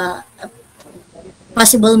 did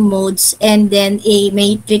possible modes, and then a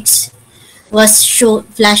matrix was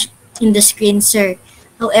flashed in the screen, sir.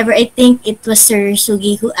 However, I think it was Sir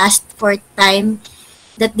Sugi who asked for time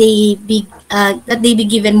that they be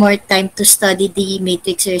given more time to study the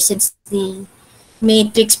matrix, sir, since the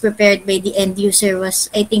matrix prepared by the end user was,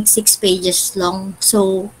 I think, 6 pages long.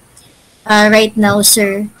 So right now,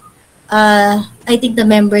 sir, I think the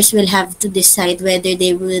members will have to decide whether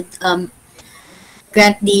they would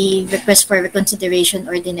grant the request for reconsideration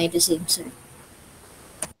or deny the same, sir.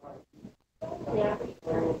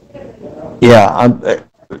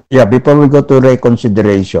 Yeah, before we go to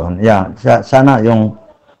reconsideration, sana yung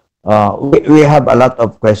we have a lot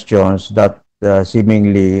of questions that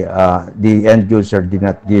seemingly the end user did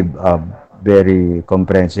not give a very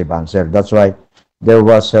comprehensive answer. That's why there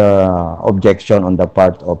was objection on the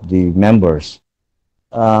part of the members.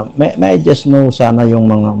 May I just know sana yung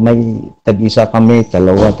mga may tag-isa kami,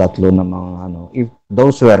 dalawa, tatlo na mga if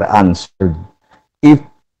those were answered, if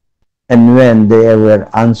and when they were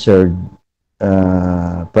answered,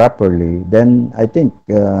 properly, then I think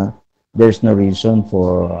there's no reason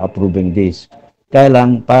for approving this. Kaya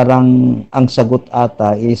lang, parang ang sagot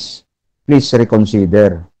ata is, please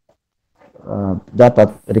reconsider.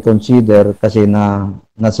 Dapat reconsider kasi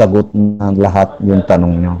nasagot na lahat yung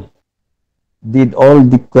tanong nyo. Did all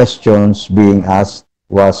the questions being asked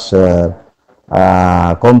was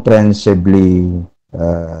comprehensively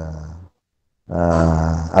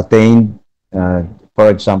attained? For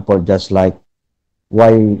example, just like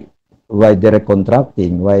why direct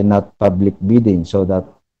contracting, why not public bidding, so that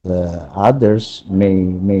others may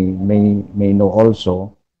know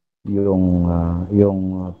also yung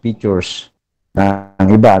features ng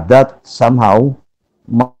iba, that somehow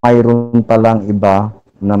mayroon palang iba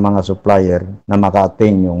na mga supplier na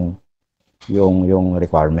maka-attain yung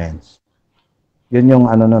requirements. Yun yung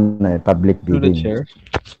ano nun, public bidding. Chair.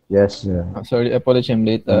 Yes. Sorry, apologies, I'm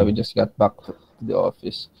late. We just got back to the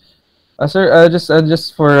office. Sir,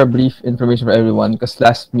 just for a brief information for everyone, because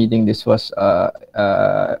last meeting this was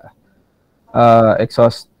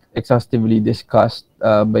exhaustively discussed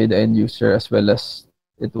by the end user, as well as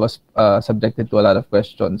it was subjected to a lot of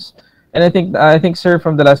questions. And I think, sir,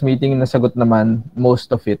 from the last meeting, nasagot naman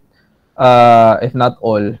most of it, if not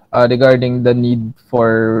all, regarding the need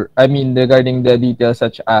for, regarding the details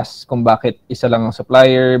such as kung bakit isa lang ang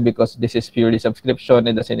supplier, because this is purely subscription,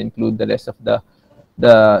 it doesn't include the rest of the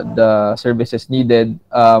services needed.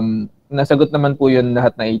 Nasagot naman po yun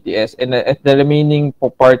lahat ng ATS. And at the remaining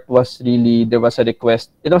part was really, there was a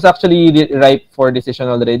request. It was actually ripe for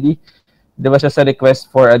decision already. There was just a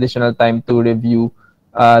request for additional time to review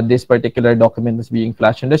this particular document that's being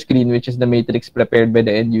flashed on the screen, which is the matrix prepared by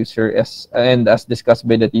the end user as discussed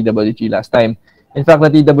by the TWG last time. In fact, the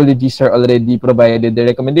TWG, sir, already provided the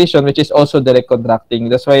recommendation, which is also direct contracting.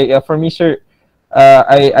 That's why, for me, sir,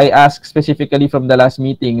 I asked specifically from the last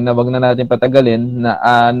meeting na wag na natin patagalin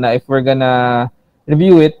na if we're gonna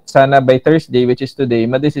review it, sana by Thursday, which is today,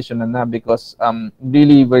 ma-decision na because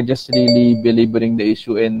really, we're just really belaboring the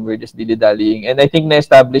issue and we're just dilly-dallying. And I think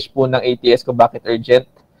na-establish po ng ATS ko bakit urgent.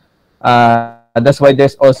 That's why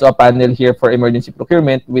there's also a panel here for emergency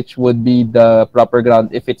procurement, which would be the proper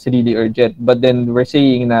ground if it's really urgent. But then we're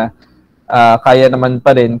saying na kaya naman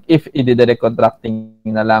pa rin if i-direct contracting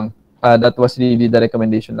na lang. That was really the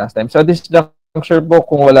recommendation last time. So this juncture po,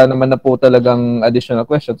 kung wala naman na po talagang additional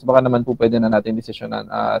questions, baka naman po pwede na natin desisyonan,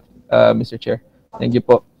 Mr. Chair. Thank you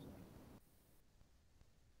po.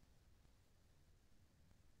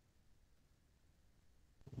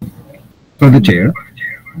 For the Chair.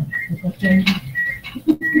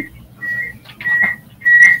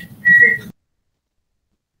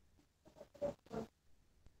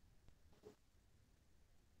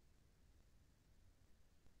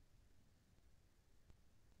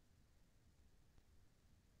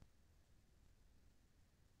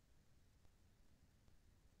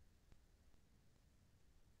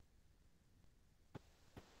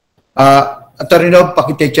 Attorney Rob,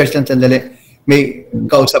 pakitake charge lang sandali. May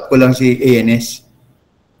kausap ko lang si ANS.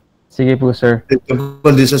 Sige po, sir.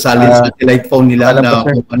 Tungkol din sa silent satellite phone nila na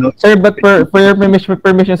sir. ano. Sir, but for your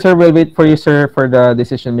permission, sir, we'll wait for you, sir, for the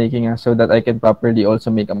decision making so that I can properly also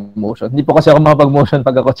make a motion. Hindi po kasi ako makapag-motion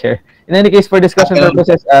pag ako chair. In any case, for discussion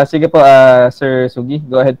purposes, sige po, Sir Sugi,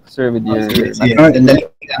 go ahead, sir, with your...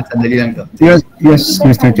 Sandali lang to. Yes,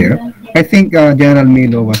 Mr. Chair. I think General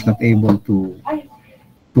Milo was not able to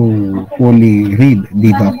fully read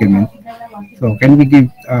the document. So can we give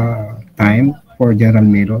time for General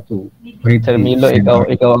Milo to read? Sir Milo,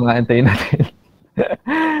 ikaw ang aantayin natin.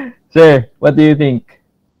 Sir, what do you think,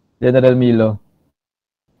 General Milo?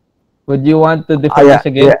 Would you want to defer this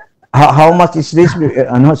again? Yeah. How much is this?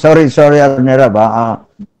 Sorry, Arnera ba?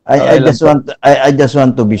 I just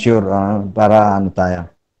want to be sure para ano tayo.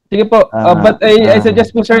 Sige po. But I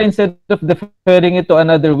suggest po, sir, instead of deferring it to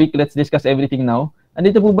another week, let's discuss everything now.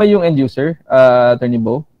 Andito po ba yung end user, Attorney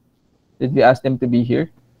Bo? Did we ask them to be here?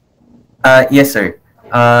 Yes, sir.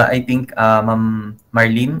 I think Ma'am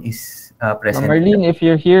Marlene is present. Marlene, if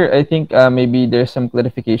you're here, I think maybe there's some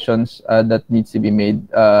clarifications that needs to be made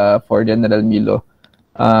for General Milo.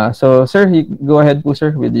 So, sir, go ahead po,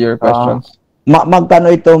 sir, with your questions. Magkano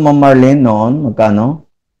ito, Ma'am Marlene, noon? Magkano?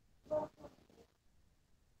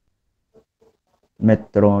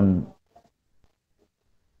 Metron.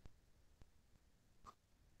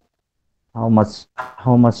 How much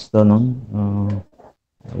to nun?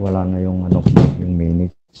 Wala na yung yung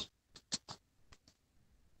minutes.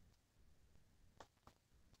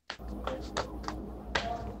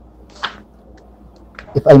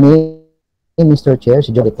 If I may, Mr. Chair,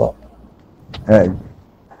 si Joey po.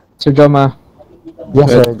 Sir Joma. Yes,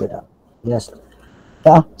 sir. Yes.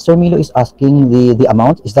 Sir Milo is asking the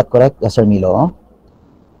amount. Is that correct, Sir Milo?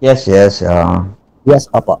 Yes, yes. Yes,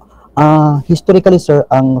 opo. Historically, sir,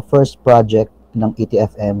 ang first project ng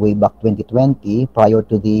ETFM way back 2020, prior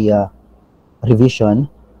to the revision,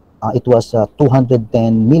 it was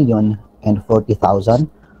 210 million and 40,000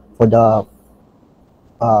 for the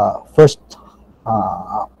first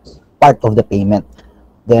part of the payment.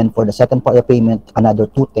 Then for the second part of the payment, another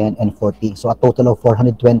 210 and 40. So a total of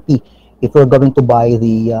 420. If we're going to buy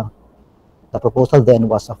the proposal then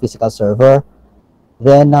was a physical server.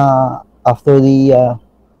 Then after the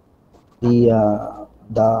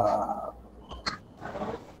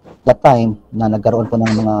time na nagkaroon po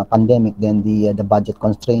ng mga pandemic, then the budget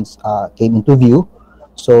constraints came into view.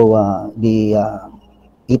 So the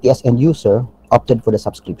ETS end user opted for the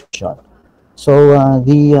subscription. So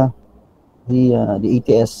the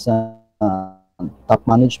ETS top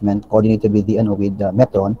management coordinated with with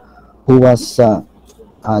Metron, who was the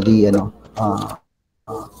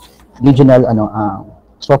regional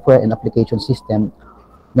software and application system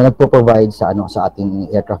na nagpo-provide sa sa ating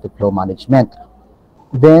air traffic flow management.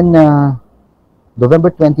 Then November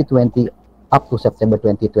 2020 up to September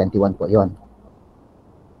 2021 po 'yon.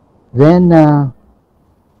 Then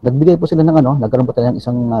nagbigay po sila ng nagkaroon po tayo ng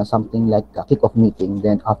isang something like a kick-off meeting.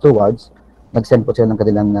 Then afterwards, nag-send po sila ng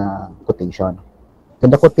kanilang quotation. Then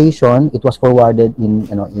the quotation, it was forwarded in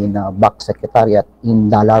BAC Secretariat in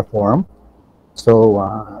dollar form. So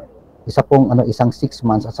isa pong isang 6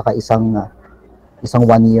 months at saka isang 1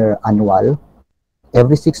 year annual.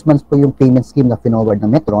 Every 6 months po yung payment scheme na forward ng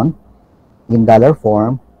Metron in dollar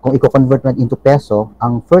form. Kung i-convert natin into peso,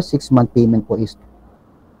 ang first 6-month payment po is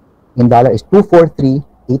in dollar is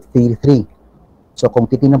 243,833. So kung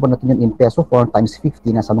titingnan po natin yun in peso form times 50,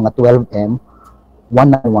 nasa mga 12M,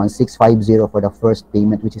 191,650 for the first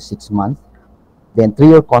payment, which is 6 months. Then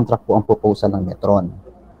 3-year contract po ang proposal ng Metron.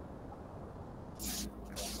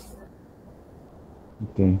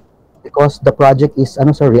 Okay. Because the project is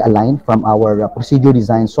realigned from our procedure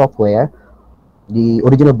design software. The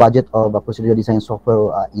original budget of procedure design software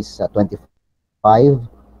is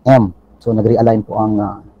 25M. So nag-realign po ang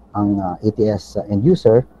ATS end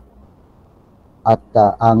user, at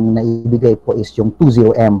ang naibigay po is yung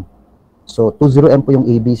 20M. So 20M po yung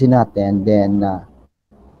ABC natin. Then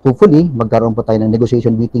hopefully magkaroon po tayo ng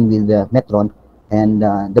negotiation meeting with Metron, and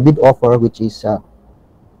the bid offer, which is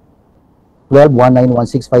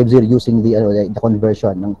 12,191,650 using the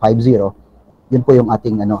conversion ng 50, yun po yung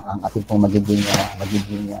ating ang ating pong magiging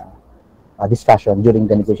discussion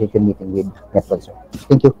during the negotiation meeting with Metron, sir.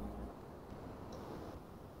 Thank you.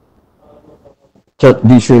 So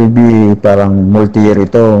this will be parang multi-year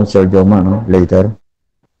ito, Sir Joma, no? Later.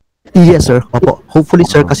 Yes, sir. Opo. Hopefully,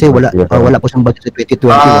 sir, kasi wala po siyang budget sa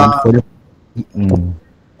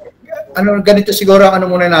 2021. Ganito siguro ang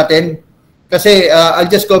muna natin. Kasi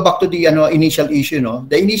I'll just go back to the initial issue, no.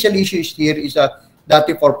 The initial issue is here is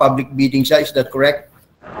dati for public bidding siya. Is that correct?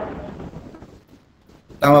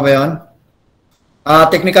 Tama ba 'yon?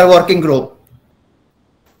 Technical working group.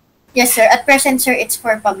 Yes, sir. At present, sir, it's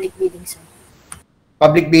for public bidding, sir.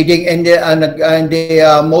 Public bidding, and the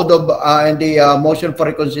mode of and the motion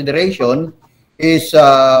for reconsideration is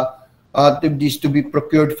to be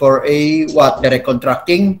procured for a direct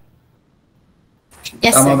contracting.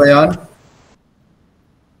 Yes, Tama sir. ba 'yon?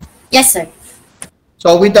 Yes, sir.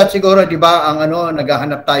 So with that siguro, 'di ba, ang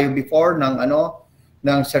naghahanap tayo before ng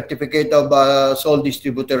certificate of sole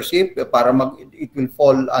distributorship para it will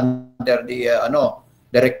fall under the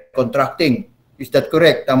direct contracting. Is that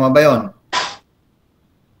correct? Tama ba 'yon?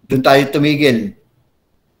 Doon tayo tumigil.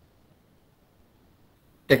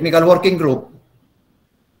 Technical working group.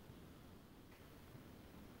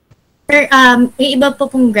 Sir, iba po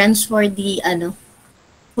pong grants for the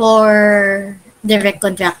for direct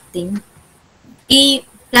contracting.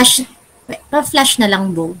 Pa-flash na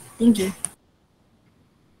lang po. Thank you.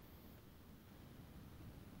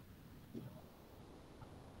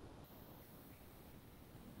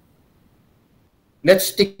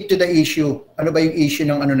 Let's stick to the issue. Ano ba yung issue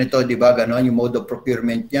ng nito, di ba? Ganon, yung mode of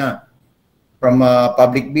procurement niya. From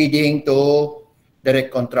public bidding to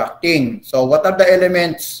direct contracting. So what are the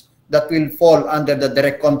elements that will fall under the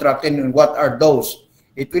direct contracting, and what are those?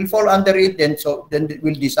 It will fall under it, then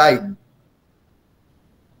we'll decide.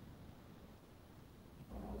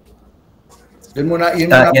 Yun muna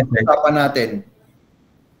Yes, usapan natin.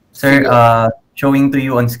 Sir, showing to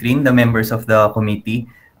you on screen the members of the committee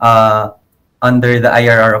under the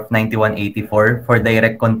IRR of 9184 for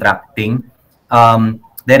direct contracting.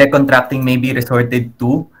 Direct contracting may be resorted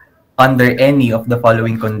to under any of the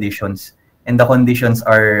following conditions. And the conditions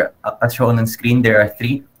are, as shown on screen, there are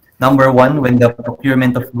 3. Number one, when the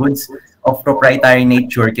procurement of goods of proprietary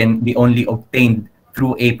nature can be only obtained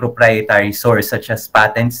through a proprietary source, such as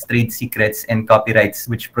patents, trade secrets, and copyrights,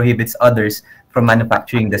 which prohibits others from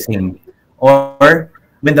manufacturing the same. Or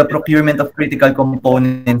when the procurement of critical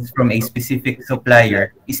components from a specific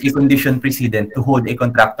supplier is a condition precedent to hold a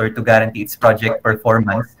contractor to guarantee its project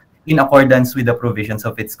performance in accordance with the provisions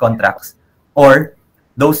of its contracts. Or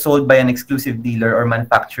those sold by an exclusive dealer or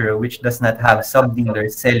manufacturer which does not have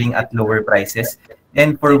sub-dealers selling at lower prices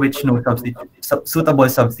and for which no suitable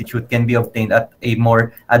substitute can be obtained at a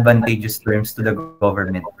more advantageous terms to the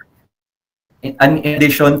government. In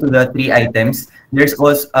addition to the three items, there's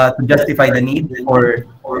also to justify the need for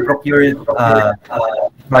procured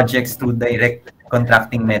projects through direct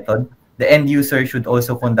contracting method. The end user should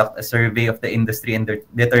also conduct a survey of the industry and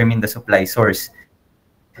determine the supply source.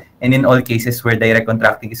 And in all cases where direct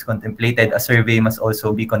contracting is contemplated, a survey must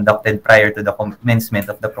also be conducted prior to the commencement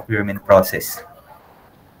of the procurement process.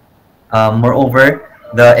 Moreover,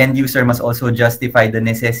 the end user must also justify the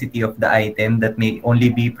necessity of the item that may only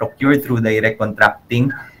be procured through direct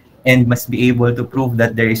contracting and must be able to prove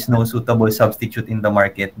that there is no suitable substitute in the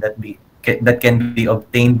market that can be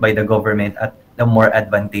obtained by the government at the more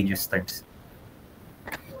advantageous terms.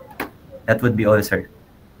 That would be all, sir.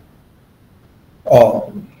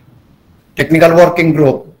 Oh, technical working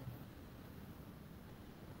group.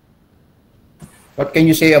 What can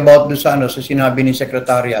you say about the sa sinabi ni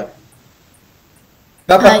Secretariat?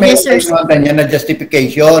 Dapat may mga ganyan na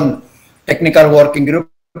justification. Technical working group,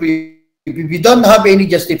 if we don't have any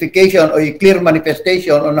justification or a clear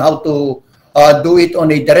manifestation on how to do it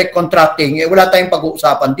on a direct contracting, wala tayong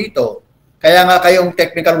pag-uusapan dito. Kaya nga kayong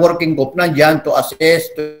technical working group nandiyan to assess,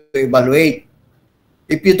 to evaluate.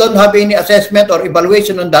 If you don't have any assessment or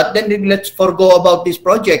evaluation on that, then let's forgo about this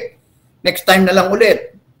project. Next time na lang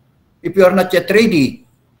ulit. If you are not yet ready.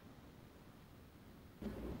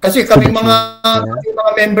 Kasi kami mga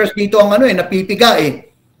members dito ang napipiga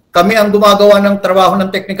eh. Kami ang gumagawa ng trabaho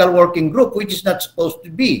ng technical working group, which is not supposed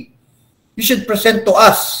to be. You should present to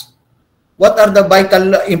us what are the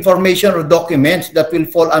vital information or documents that will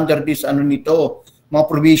fall under this mga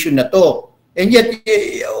provision na to. And yet,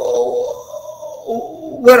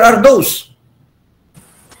 where are those?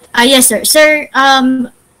 Yes, sir. Sir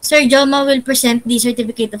Joma will present the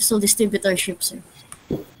certificate of sole distributorship, sir.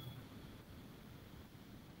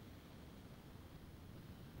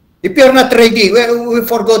 If you're not ready, we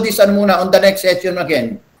forgo this muna on the next session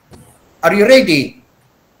again. Are you ready?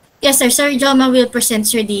 Yes, sir. Sir Joma will present,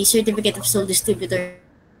 sir, the certificate of sole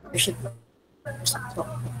distributorship.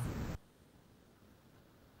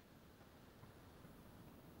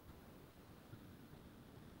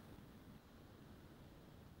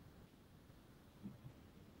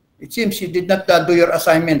 It seems you did not do your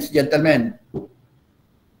assignments, gentlemen.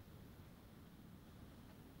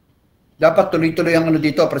 Dapat tuloy-tuloy ang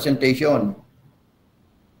dito, presentation.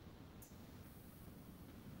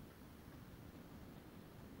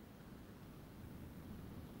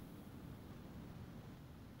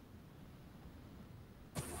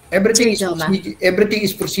 Everything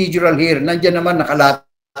is procedural here. Nandiyan naman,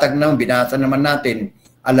 nakalatag naman, binasa naman natin.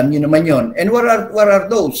 Alam niyo naman yon. And where are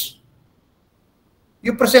those?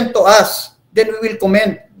 You present to us, then we will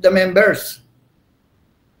comment the members.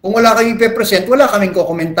 Kung wala kaming ipe-present, wala kaming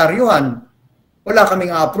kokomentaryuhan. Wala kaming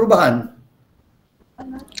aaprubahan.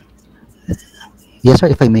 Yes, sir,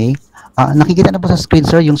 if I may. Nakikita na po sa screen,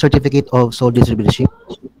 sir, yung certificate of sole distributorship?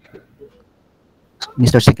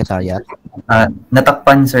 Mr. Secretariat.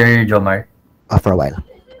 Natakpan, Sir Jomar. For a while.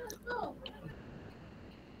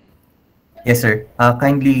 Yes, sir.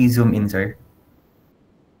 Kindly zoom in, sir.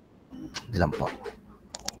 Dilan po.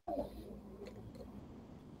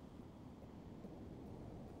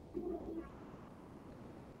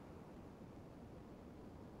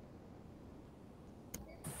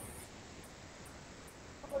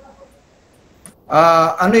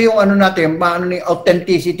 Ano yung natin, ano yung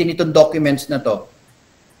authenticity nitong documents na to?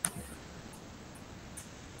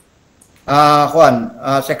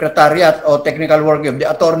 Secretariat o technical work of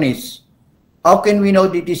the attorneys. How can we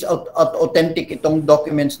know that it is authentic itong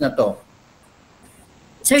documents na to?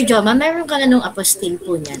 Sir Joma, meron ka na nung apostille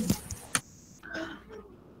po niyan.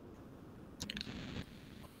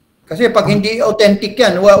 Kasi pag hindi authentic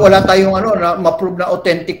yan, wala tayong ma-prove na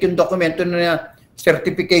authentic yung dokumento na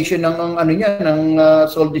certification ng ng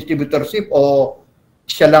sole distributorship o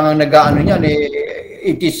siya lang ang niyan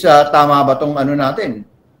it is tama ba tong natin?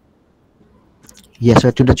 Yes,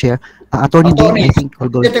 sir, to the chair. Attorney Ding, I think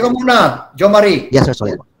will go. Teka muna, Jo Marie. Yes, sir,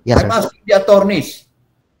 sorry. Yes, sir. I'm asking the attorneys.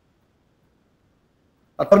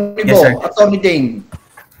 Attorney Yes, Bo, sir. Attorney Ding.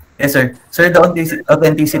 Yes, sir. Sir, the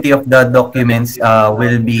authenticity of the documents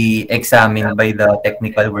will be examined by the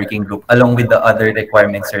technical working group along with the other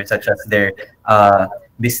requirements, sir, such as their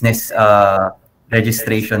business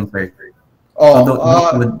registration, sir.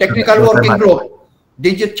 Technical working group,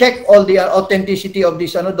 did you check all the authenticity of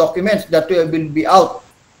these documents that will be out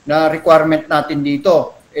na requirement natin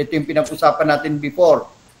dito? Ito yung pinag-usapan natin before.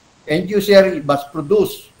 End user must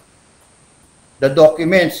produce the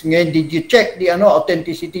documents. Ngayon, did you check the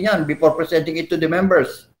authenticity niyan before presenting it to the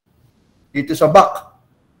members dito sa BAC?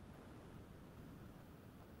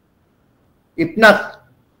 If not,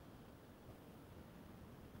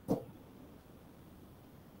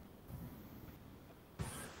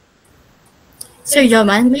 Sir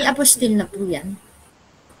Joman, may apostille na po yan.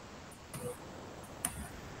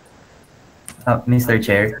 Mr.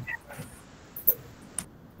 Chair.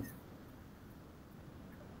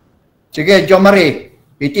 Sige, Jo Marie,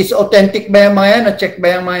 it is authentic ba yung mga yan? Na-check ba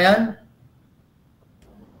yung mga yan?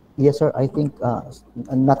 Yes, sir. I think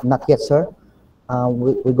not yet, sir.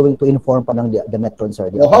 We're going to inform pa ng the Metron,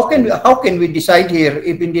 sir. Oh, how can we decide here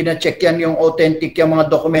if hindi na-check yan yung authentic yung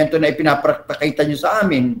mga dokumento na ipinapakita nyo sa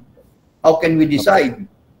amin? How can we decide?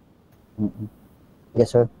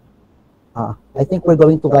 Yes, sir. I think we're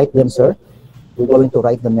going to write them, sir. We're going to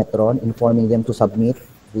write the Metron, informing them to submit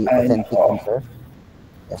the authentic answer.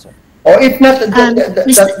 Yes, sir. Or if not,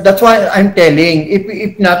 that's why I'm telling.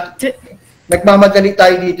 If not, nagmamadali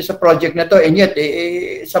tayo dito sa project na to, and yet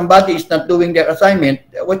somebody is not doing their assignment.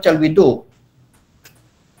 What shall we do?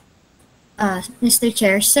 Mr.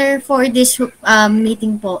 Chair, sir, for this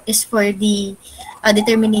meeting po is for the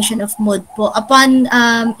determination of mode po. Upon,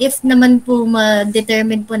 if naman po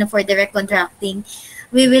ma-determine po na for direct contracting,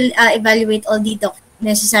 we will evaluate all the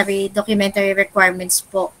necessary documentary requirements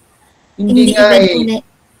po. Hindi nga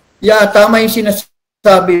yeah, tama yung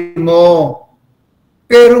sinasabi mo.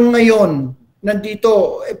 Pero ngayon,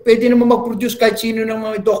 nandito, pwede naman mag-produce kahit sino ng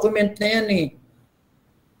mga document na yan eh.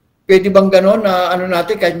 Pwede bang gano'n na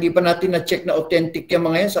natin, kahit hindi pa natin na-check na authentic yung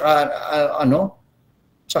mga yan, saka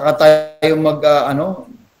saka tayo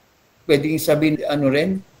pwedeng sabihin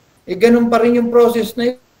rin. Ganun pa rin yung process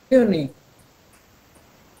na yun eh.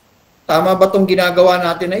 Tama ba itong ginagawa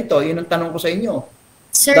natin na ito? Yun ang tanong ko sa inyo.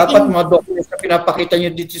 Sir, dapat mga documents na pinapakita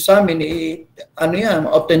nyo dito sa amin, yan,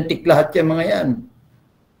 authentic lahat yung mga yan.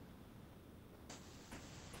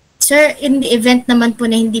 Sir, in the event naman po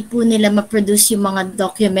na hindi po nila ma-produce yung mga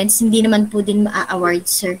documents, hindi naman po din ma-award,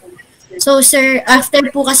 sir. So, sir, after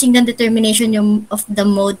po kasing ng determination of the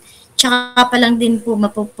mode, tsaka pa lang din po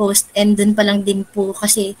mapopost and dun pa lang din po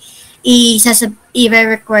kasi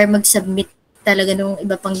i-require mag-submit talaga ng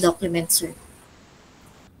iba pang documents, sir.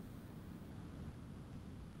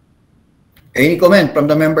 Any comment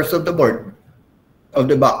from the members of the board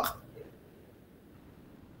of the BAC?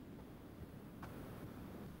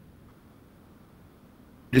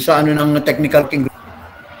 Sa ng technical king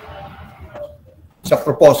sa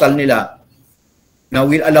proposal nila na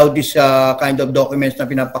will allow this kind of documents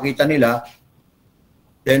na pinapakita nila,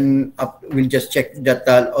 then we'll just check that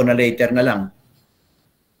on a later na lang.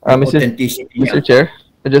 Mr. Chair,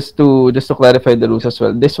 just to clarify the rules as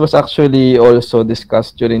well. This was actually also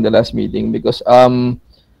discussed during the last meeting because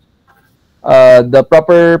the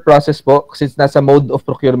proper process po, since nasa mode of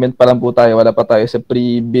procurement pa lang po tayo, wala pa tayo sa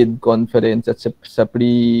pre-bid conference at sa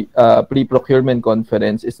pre-procurement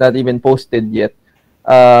conference, it's not even posted yet.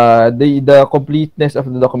 The completeness of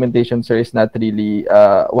the documentation, sir, is not really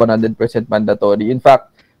 100% mandatory. In fact,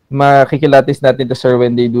 makikilatis natin to, sir,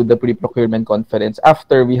 when they do the pre-procurement conference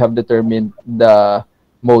after we have determined the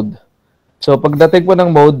mode. So pagdating po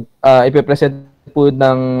ng mode, ipipresent po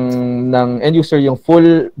ng end user yung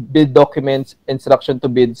full bid documents, instruction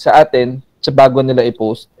to bid sa atin, sa bago nila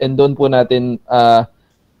i-post, and doon po natin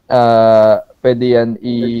pwede yan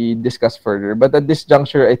i-discuss further. But at this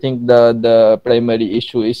juncture, I think the primary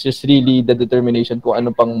issue is just really the determination kung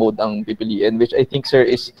ano pang mode ang pipiliin, which I think, sir,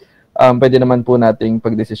 is pwede naman po nating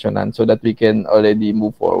pagdesisyonan so that we can already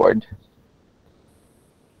move forward.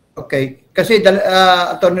 Okay. Kasi,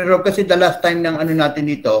 Attorney Rob, kasi the last time ng natin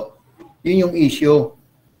dito, yun yung issue.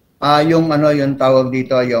 Yung tawag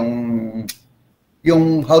dito,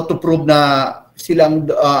 yung how to prove na silang,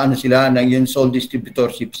 na yung sole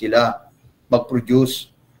distributorship sila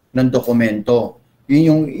mag-produce ng dokumento. Yun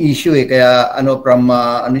yung issue eh. Kaya, from,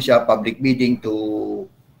 public bidding to,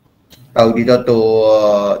 tawag dito, to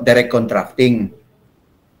direct contracting.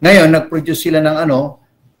 Ngayon, nag-produce sila ng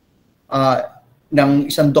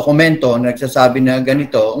ng isang dokumento na nagsasabi na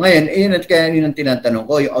ganito. Ngayon, kaya yun ang tinatanong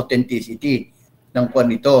ko, yung authenticity ng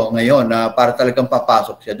kwan nito ngayon na para talagang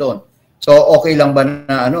papasok siya doon. So, okay lang ba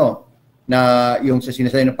na na yung sa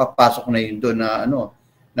sinasabi na papasok na yun doon na ano,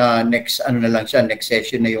 na next ano na lang siya, next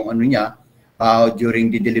session na yung ano niya,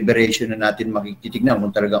 during the deliberation na natin makikititignan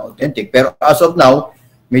kung talagang authentic. Pero as of now,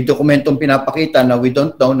 may dokumentong pinapakita na we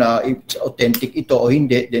don't know na if it's authentic ito o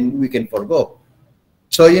hindi, then we can forgo.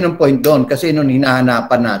 So yun ang point doon kasi noon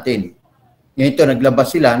hinahanapan natin. Ngayon ito, naglabas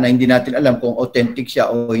sila na hindi natin alam kung authentic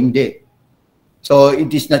siya o hindi. So it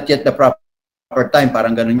is not yet the proper time,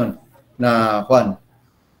 parang ganun yun, na Juan,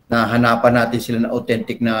 na hanapan natin sila na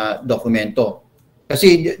authentic na dokumento.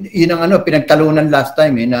 Kasi yun ang ano, pinagtalunan last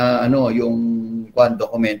time na ano, yung Juan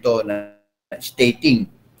dokumento na stating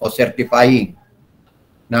o certifying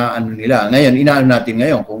na ano nila. Ngayon, inaano natin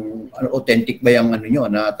ngayon kung authentic ba yung ano nyo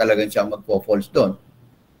na talagang siya magpo-false doon.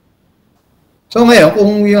 So ngayon,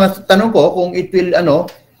 kung yung tanong ko, kung it will ano,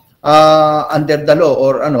 under the law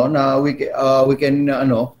or ano, na we can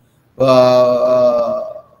ano,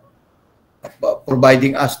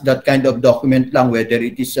 providing us that kind of document lang, whether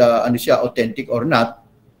it is ano siya, authentic or not,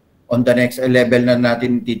 on the next level na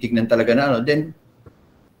natin titignan talaga na ano, then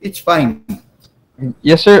it's fine.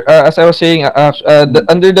 Yes, sir. As I was saying,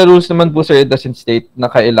 under the rules naman po, sir, it doesn't state na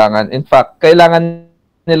kailangan. In fact, kailangan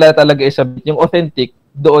nila talaga isabit yung authentic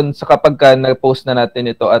doon sa kapag ka na-post na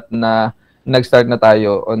natin ito at na nag-start na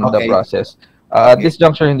tayo on the process. At this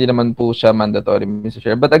juncture, hindi naman po siya mandatory, Mr.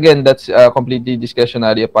 Chair. But again, that's completely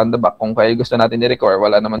discretionary upon the back. Kung kayo gusto natin i-require,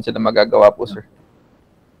 wala naman sila magagawa po, sir.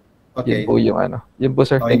 Okay. Yun po yung ano. Yun po,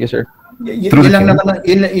 sir. Okay. Thank you, sir.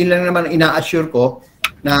 Ilang naman ina-assure ko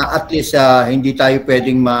na at least hindi tayo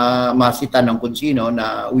pwedeng masita ng kung sino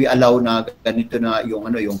na we allow na ganito na yung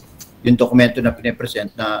ano yung dokumento na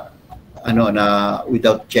pine-present na ano na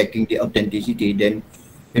without checking the authenticity, then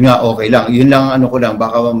yun nga okay lang. Yun lang ano ko lang,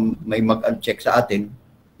 baka may mag-check sa atin.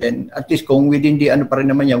 Then at least kung within the ano pa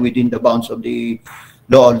rin naman yan, within the bounds of the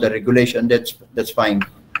law or the regulation, that's fine.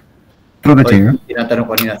 Through the chair. Tinatanong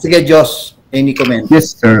ko nila. Sige, Joss, any comment?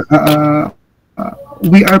 Yes, sir.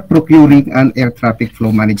 We are procuring an air traffic flow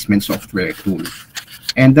management software tool.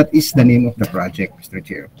 And that is the name of the project, Mr.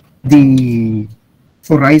 Chair. The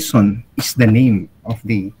Horizon is the name of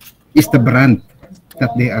is the brand that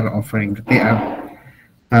they are offering.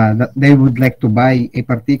 That they would like to buy a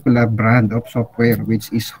particular brand of software, which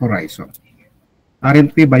is Horizon.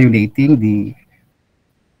 Aren't we violating the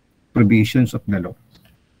provisions of the law?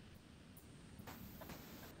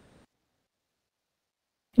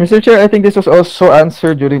 Mr. Chair, I think this was also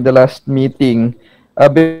answered during the last meeting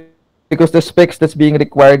because the specs that's being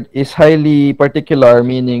required is highly particular,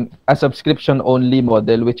 meaning a subscription-only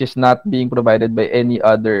model, which is not being provided by any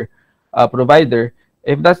other provider.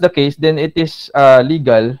 If that's the case, then it is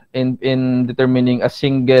legal in determining a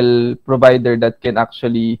single provider that can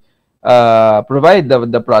actually provide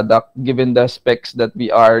the product given the specs that we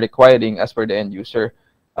are requiring as per the end user.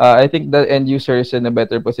 I think the end user is in a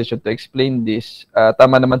better position to explain this.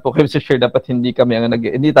 Tama naman po kayo, Mr. Chair, dapat hindi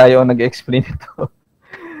tayo ang nag-explain ito.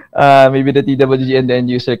 Maybe the TWG and the end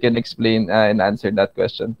user can explain and answer that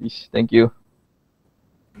question, please. Thank you.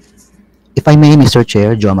 If I may, Mr.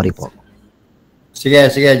 Chair, Jo Marie po. Sige,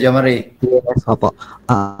 Jo Marie. Yes, opo.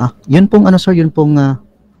 Yun pong ano, sir, yun pong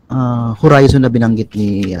Horizon na binanggit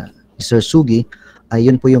ni Sir Sugi, ay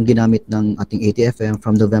yun po yung ginamit ng ating ATFM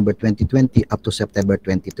from November 2020 up to September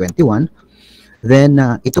 2021. Then,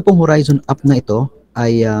 ito pong Horizon app na ito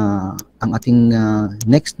ay ang ating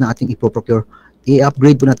next na ating ipoprocure.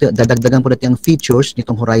 I-upgrade po natin, dadagdagan po natin ang features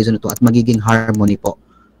nitong Horizon ito at magiging Harmony po.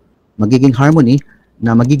 Magiging Harmony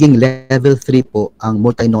na magiging level 3 po ang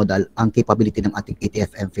multinodal ang capability ng ating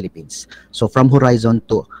ATFM Philippines. So, from Horizon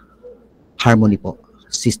to Harmony po,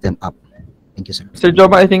 system app. Thank you, sir. Sir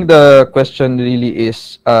Joma, I think the question really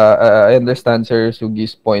is, I understand Sir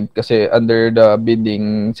Sugi's point kasi under the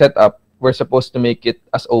bidding setup, we're supposed to make it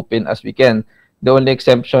as open as we can. The only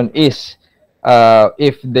exemption is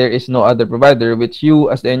if there is no other provider, which you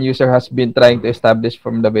as the end user has been trying to establish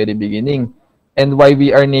from the very beginning. And why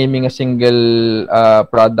we are naming a single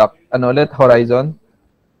product, Horizon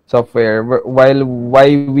software, while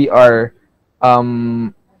why we are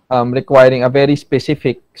requiring a very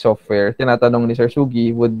specific software. Tinatanong ni Sir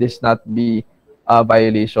Sugi, would this not be a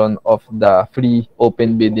violation of the free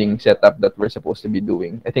open bidding setup that we're supposed to be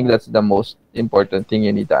doing? I think that's the most important thing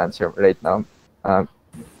you need to answer right now,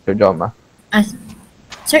 Sir Joma.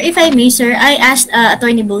 Sir, if I may, sir, I asked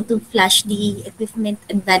Attorney Bo to flash the equipment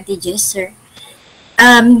advantages, sir.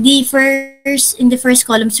 In the first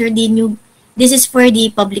column, sir, this is for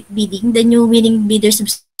the public bidding. The new winning bidder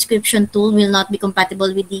subscription tool will not be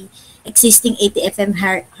compatible with the existing ATFM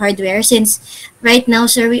hardware, since right now,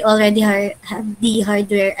 sir, we already have the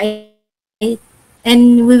hardware,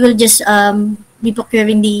 and we will just be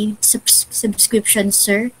procuring the subscription,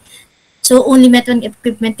 sir. So only Metron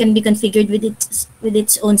equipment can be configured with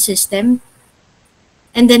its own system.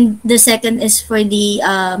 And then the second is for the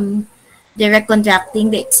direct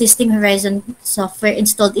contracting. The existing Horizon software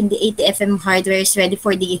installed in the ATFM hardware is ready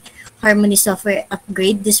for the Harmony software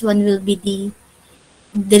upgrade. This one will be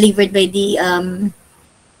delivered by the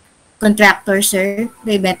contractor, sir,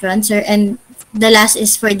 by Metron, sir. And the last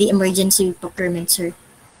is for the emergency procurement, sir.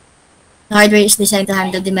 The hardware is designed to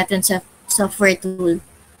handle the Metron software tool.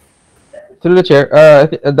 Through the chair,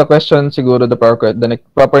 the question siguro, the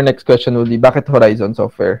proper next question will be, bakit Horizon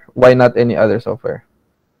software? Why not any other software?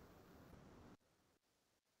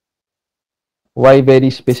 Why very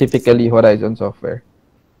specifically Horizon software?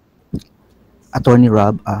 Attorney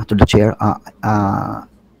Rob, to the chair,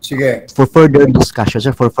 Sige. for further discussions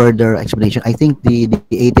or for further explanation, I think the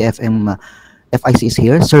ATFM FIC is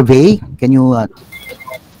here. Survey, can you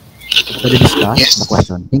further discuss Yes. the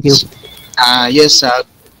question? Thank you.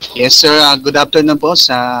 Yes, sir. Good afternoon po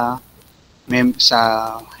sa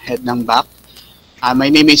head ng BAC. My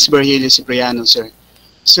name is Virgilio Cipriano, sir.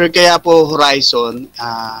 Sir, kaya po Horizon,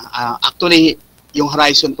 actually, yung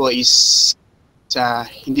Horizon po is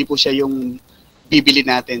hindi po siya yung bibili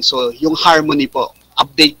natin. So, yung Harmony po,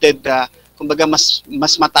 updated, kumbaga mas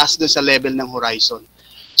mataas doon sa level ng Horizon.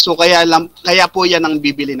 So, kaya po yan ang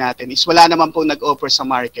bibili natin. Is wala naman po nag-offer sa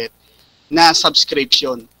market na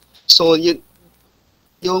subscription. So,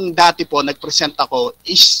 yung dati po, nag-present ako,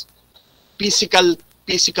 is physical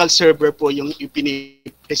server po yung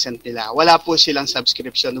ipinipresent nila. Wala po silang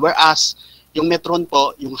subscription. Whereas, yung Metron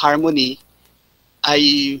po, yung Harmony,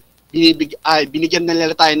 ay binigyan na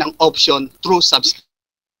nila tayo ng option through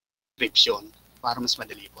subscription para mas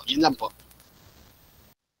madali po. Yun lang po.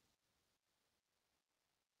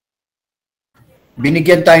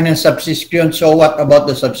 Binigyan tayo ng subscription, so what about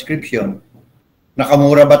the subscription?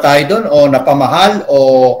 Nakamura ba tayo doon o napamahal o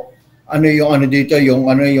ano yung dito, yung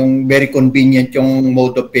very convenient yung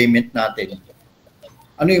mode of payment natin?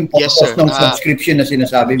 Ano yung cost ng subscription na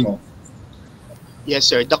sinasabi mo? Yes,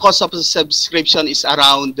 sir. The cost of the subscription is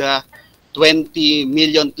around 20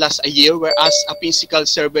 million plus a year, whereas a physical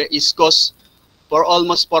server is cost for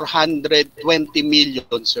almost 420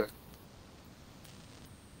 million, sir.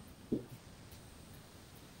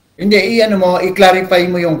 Hindi, i-clarify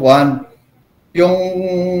mo yung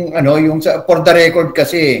yung for the record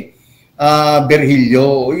kasi,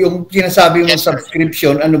 Virgilio, yung sinasabi mo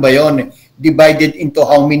subscription, ano ba yon? Divided into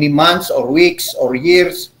how many months or weeks or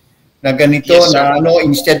years na ganito, na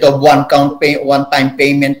instead of one-time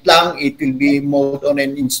payment lang, it will be more on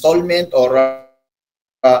an installment or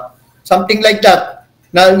something like that,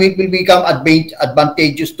 na it will become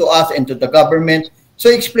advantageous to us and to the government. So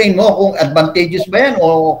explain mo kung advantageous ba yan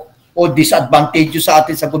o disadvantageous sa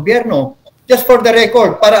atin sa gobyerno. Just for the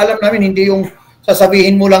record, para alam namin, hindi yung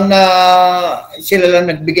sasabihin mo lang na sila lang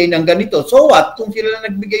nagbigay ng ganito. So what? Kung sila lang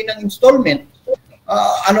nagbigay ng installment,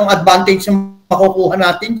 anong advantage na makukuha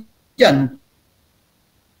natin dyan?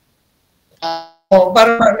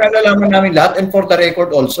 Para nalalaman namin lahat, and for the record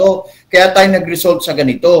also, kaya tayo nag-result sa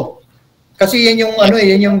ganito. Kasi yan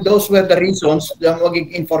yung those were the reasons, yung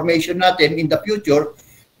maging information natin in the future,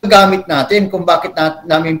 gamit natin kung bakit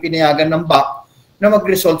namin pinayagan ng BAC na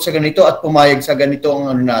mag-result sa ganito at pumayag sa ganito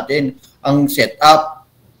ang natin, ang setup.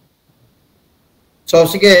 So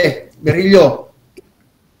sige, Virgilio.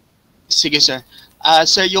 Sige, sir.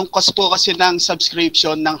 Sir, yung cost po kasi ng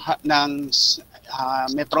subscription ng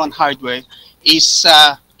Metron hardware is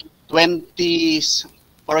 26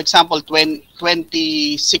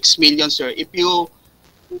 million, sir. If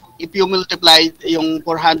you multiply yung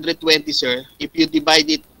 420, sir, if you divide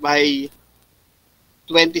it by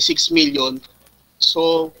 26 million,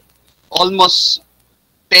 so almost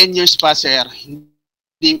 10 years pa, sir.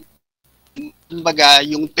 Hindi, kumbaga,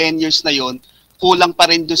 yung 10 years na yon, kulang pa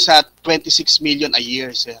rin doon sa 26 million a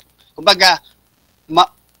year, sir. Kumbaga,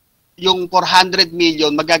 yung 400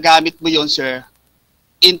 million, magagamit mo yon, sir,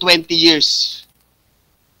 in 20 years.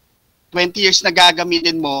 20 years na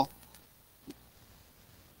gagamitin mo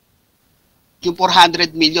yung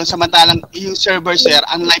 400 million, samantalang yung server, sir,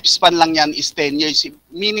 ang lifespan lang yan is 10 years.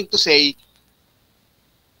 Meaning to say,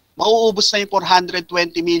 mauubos na yung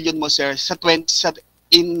 420 million mo, sir,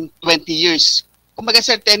 in 20 years. Kumbaga,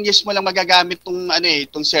 sir, 10 years mo lang magagamit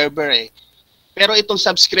tong server eh. Pero itong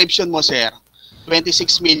subscription mo, sir,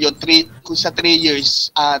 26 million, kung sa 3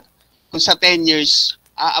 years, at kung sa 10 years,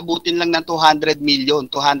 aabutin lang ng 200 million,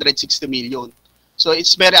 260 million. So,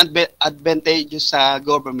 it's very advantageous sa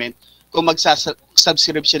government kung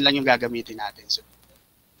subscription lang yung gagamitin natin, sir.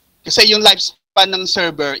 Kasi yung lifespan ng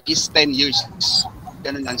server is 10 years.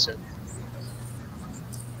 Ganun lang, sir.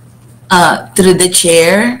 Through the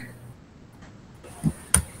chair.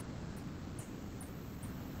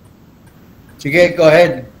 Sige, go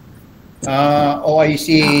ahead. OIC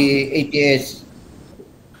ATS.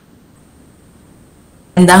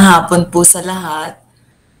 Magandang hapon po sa lahat.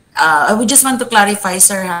 I would just want to clarify,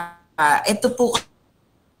 sir, ito po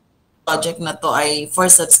project na to ay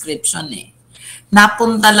for subscription eh.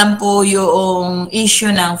 Napunta lang po yung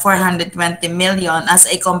issue ng 420 million as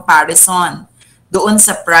a comparison doon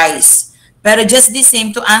sa price. Pero just the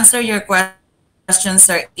same, to answer your question,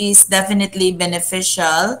 sir, is definitely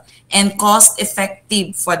beneficial and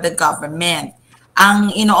cost-effective for the government.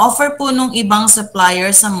 Ang ino-offer po ng ibang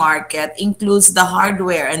supplier sa market includes the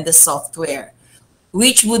hardware and the software,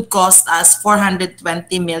 which would cost us 420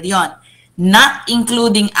 million, not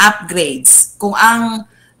including upgrades. Kung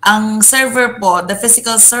ang server po, the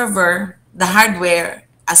physical server, the hardware,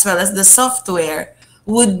 as well as the software,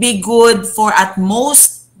 would be good for at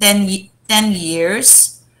most 10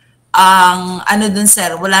 years. Ang ano dun,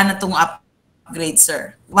 sir, wala na tong upgrade,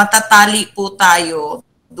 sir. Matatali po tayo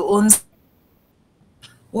doon.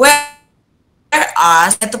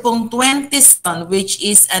 Whereas, ito pong 20, which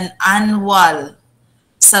is an annual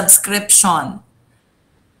subscription,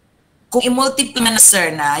 kung i-multiply na,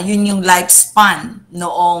 sir, na yun yung lifespan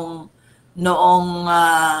noong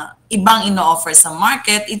ibang ino-offer sa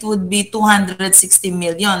market, it would be 260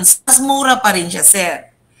 million. Mas mura pa rin siya, sir.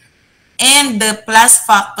 And the plus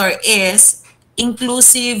factor is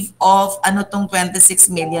inclusive of ano tong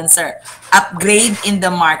 26 million, sir. Upgrade in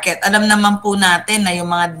the market. Alam naman po natin na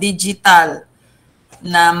yung mga digital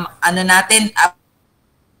na ano natin,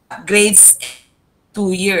 upgrades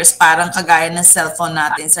 2 years, parang kagaya ng cellphone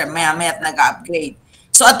natin, sir, maya-maya at nag-upgrade.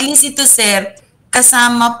 So at least ito, sir,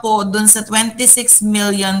 kasama po dun sa 26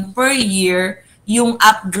 million per year yung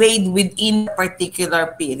upgrade within a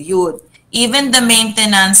particular period. Even the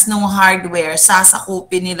maintenance ng hardware,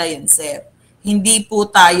 sasakupin nila yun, sir. Hindi po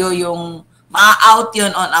tayo yung ma-out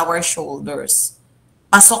yun on our shoulders.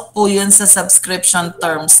 Pasok po yun sa subscription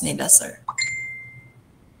terms nila, sir.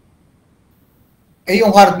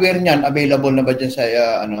 Yung hardware niyan, available na ba dyan sa,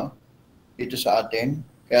 dito sa atin?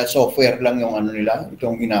 Kaya software lang yung ano nila,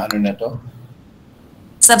 itong inaano na to?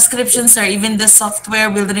 Subscription, sir. Even the software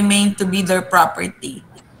will remain to be their property.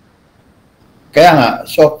 Kaya nga,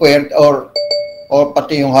 software or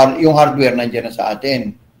pati yung hardware nandiyan na sa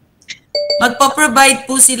atin. Magpo-provide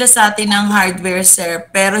po sila sa atin ng hardware, sir,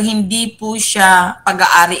 pero hindi po siya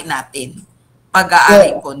pag-aari natin.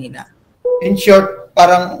 Pag-aari po nila. In short,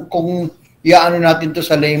 parang kung iaano natin to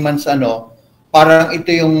sa layman's parang ito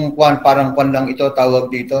yung parang lang ito tawag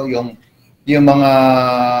dito, yung mga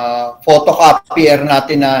photocopier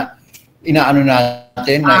natin na inaano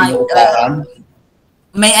natin na iupahan.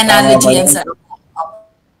 May analogy yan, sir.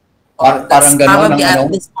 Parang gano'n ang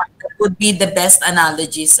would be the best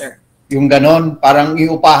analogy, sir. Yung gano'n, parang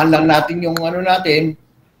iupahan lang natin yung natin.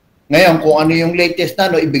 Ngayon, kung ano yung latest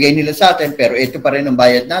na, ibigay nila sa atin, pero ito pa rin ang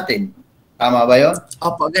bayad natin. Tama ba yun?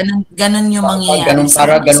 Opo, ganun yung mangyayari.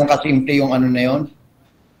 Ganun kasimple yung ano na yun.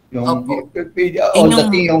 Yung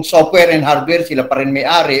yung software and hardware, sila pa rin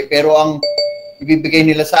may-ari, pero ang ibibigay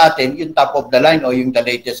nila sa atin, yung top of the line o yung the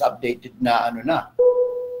latest updated na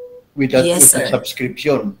with a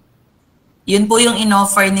subscription. Yun po yung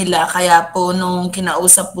in-offer nila. Kaya po nung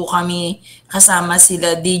kinausap po kami kasama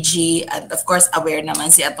sila DG at of course aware naman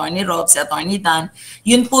si Attorney Rob, si Attorney Dan,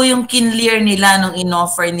 yun po yung kinlear nila nung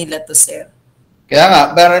in-offer nila to, sir. Kaya nga,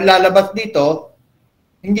 pero lalabas dito,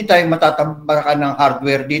 hindi tayo matatambakan ng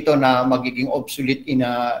hardware dito na magiging obsolete in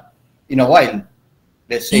a while.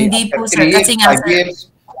 Let's say, hindi po, after 3 years, 5 years,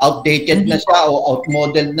 outdated hindi na siya o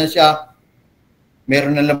outmodeled na siya.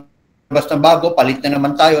 Meron na labas na bago, palit na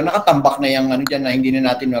naman tayo, nakatambak na yung dyan na hindi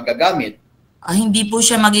na natin magagamit. Hindi po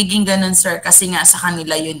siya magiging ganun, sir, kasi nga sa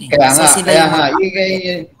kanila yun eh. Kaya nga,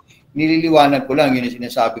 nililiwanag ko lang, yun yung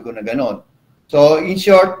sinasabi ko na ganun. So, in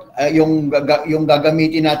short, yung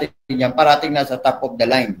gagamitin natin yan, parating nasa top of the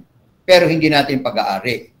line. Pero hindi natin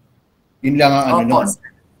pag-aari. Yun lang ang nun.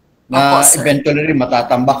 Na eventually rin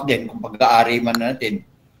matatambak din kung pag-aari man natin.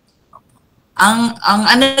 Ang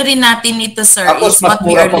ano rin natin nito, sir, tapos, is what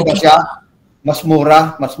we are looking siya. Mas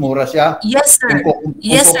mura siya. Yes,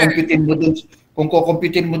 sir. Kung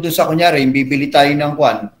kukumpitin mo dun sa kunyari, bibili tayo ng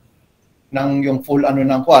yung full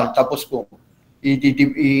ng tapos kung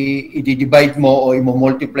i-divide mo o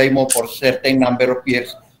i-multiply mo for certain number of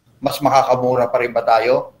years, mas makakamura pa rin ba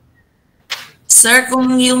tayo? Sir,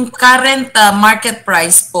 kung yung current market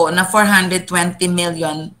price po na 420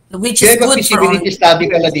 million, which is good for feasibility study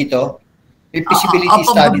ka na dito? May feasibility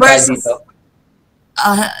study tayo dito?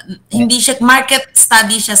 Hindi siya, market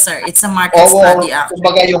study siya, sir. It's a market study actually.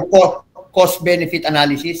 Kumbaga yung cost-benefit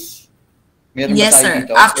analysis. Meron ba Yes, tayo sir.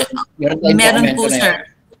 dito? Actually, meron po, sir.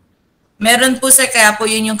 Meron po, sir. Kaya po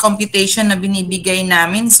yun yung computation na binibigay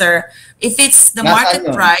namin, sir. If it's the market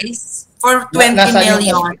price for 20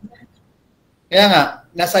 million. Kaya nga,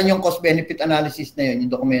 nasaan yung cost-benefit analysis na yun,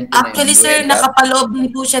 yung dokumento actually, na yun? Actually, sir, nakapaloob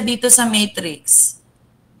po siya dito sa matrix.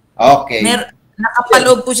 Okay.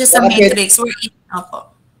 Nakapaloob po siya sa matrix. Opo.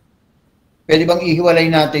 Pwede bang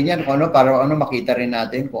ihiwalay natin yan kung ano, para makita rin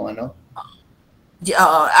natin kung ano?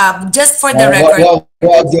 Just for the record.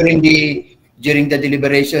 During the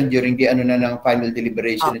deliberation, during the ng final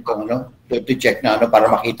deliberation itong to check na para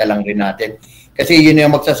makita lang rin natin. Kasi yun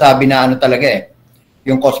yung magsasabi na talaga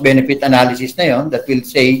yung cost benefit analysis na yun that will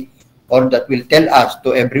say or that will tell us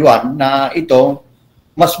to everyone na ito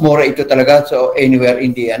mas mura ito talaga so anywhere in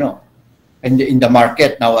the in the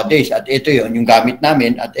market nowadays at ito yun yung gamit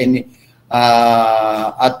namin at any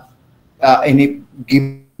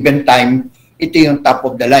given time ito yung top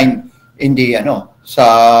of the line in the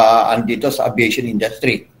andito sa aviation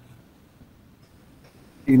industry.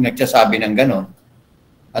 Yung nagsasabi ng ganon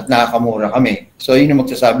at nakakamura kami. So yun yung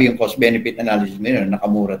magsasabi yung cost benefit analysis na yun,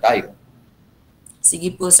 nakamura tayo.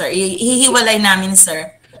 Sige po, sir. Hihiwalay namin,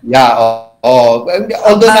 sir. Yeah,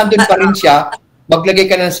 although nandun pa rin siya, maglagay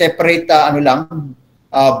ka ng separate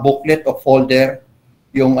booklet o folder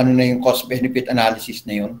yung na yung cost benefit analysis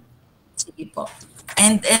na yun. Sige po.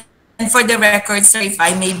 And for the record, sir, if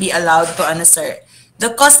I may be allowed to sir,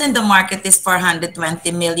 the cost in the market is 420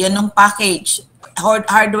 million ng package,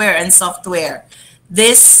 hardware and software.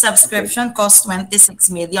 This subscription costs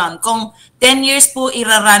 26 million. Kung 10 years po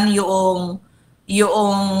iraran yung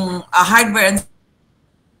hardware and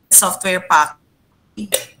software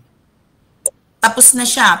package, tapos na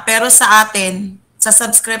siya. Pero sa atin, sa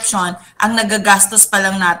subscription, ang nagagastos pa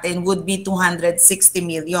lang natin would be 260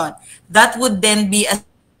 million. That would then be a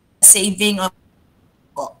saving of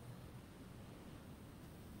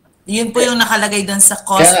yun po yung nakalagay doon sa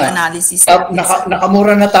cost analysis.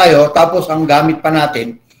 Nakamura na tayo tapos ang gamit pa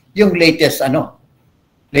natin yung latest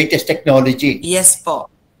latest technology. Yes po.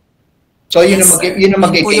 So yun ang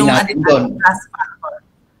magiging natin doon.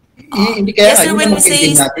 Hindi kaya yun ang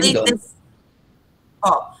magiging natin doon.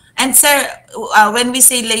 And sir, when we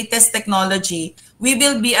say latest technology, we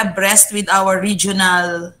will be abreast with our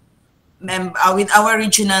regional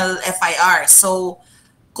FIR. So,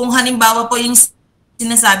 kung halimbawa po yung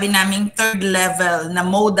sinasabi naming third level na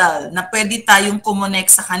modal na pwede tayong kumonek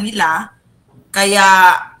sa kanila, kaya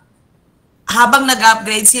habang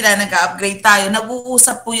nag-upgrade sila, nag-upgrade tayo,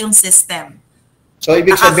 nag-uusap po yung system. So,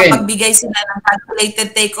 ibig sabihin, nakakapagbigay sila ng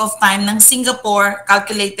calculated take-off time ng Singapore,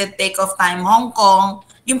 calculated take-off time Hong Kong,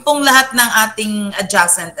 yung pong lahat ng ating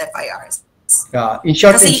adjacent FIRs. In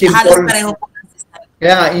short and simple, halos pareho po.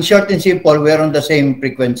 Yeah, in short and simple, we're on the same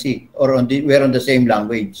frequency or we're on the same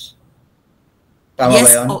language. Tama yes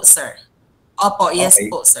ba yun? Po, sir. Opo, yes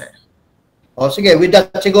po, sir. O sige, with that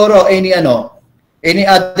siguro any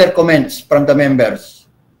other comments from the members?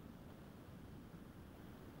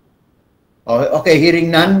 Okay, hearing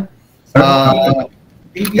none. Go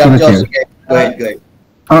ahead.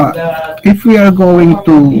 If we are going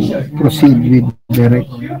to proceed with direct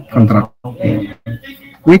contracting,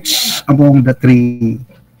 which among the three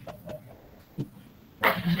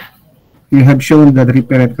you have shown the three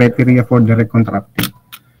criteria for direct contracting?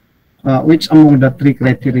 Which among the three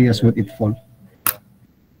criteria would it fall?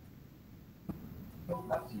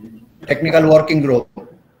 Technical working group.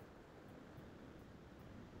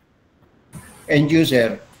 End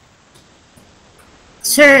user.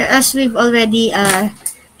 Sir, as we've already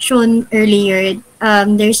shown earlier,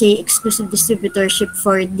 there's a exclusive distributorship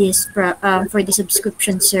for this for the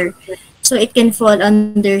subscription, sir. So it can fall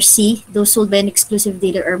under C, those sold by an exclusive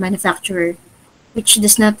dealer or manufacturer, which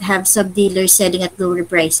does not have sub-dealers selling at lower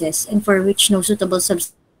prices, and for which no suitable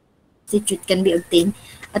substitute can be obtained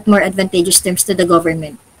at more advantageous terms to the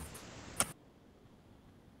government.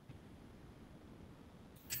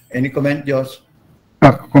 Any comment, Josh?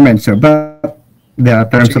 Comment, sir. But the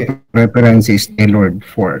terms of reference is tailored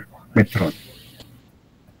for Metro.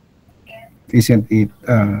 Isn't it?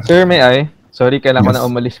 Sir, may I? Sorry, kailangan ko na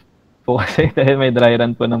umalis po kasi dahil may dry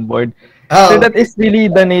run po ng board. So that is really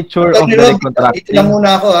the nature of direct contracting. Dito lang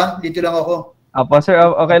muna ako dito lang ako. Apo sir,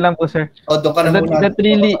 okay lang po sir. Doon ka na muna. That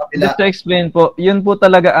really, just to explain po, yun po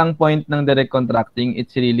talaga ang point ng direct contracting.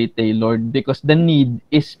 It's really tailored because the need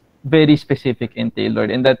is very specific and tailored.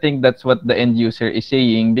 And I think that's what the end user is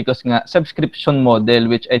saying because nga subscription model,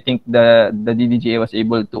 which I think the DDGA was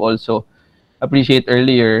able to also appreciate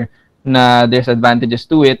earlier, na there's advantages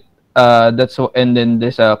to it. and then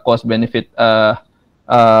there's a cost benefit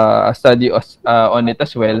study on it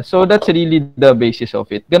as well. So that's really the basis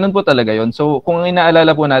of it. Ganun po talaga yon. So kung ang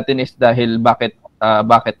inaalala po natin is dahil bakit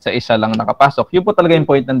sa isa lang nakapasok, yun po talaga yung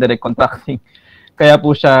point ng direct contracting. Kaya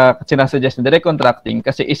po siya sinasuggest ng direct contracting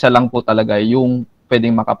kasi isa lang po talaga yung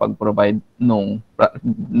pwedeng makapag-provide nung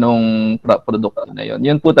produkto na yon.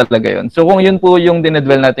 Yun po talaga yon. So kung yun po yung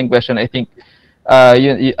dinedwell nating question, I think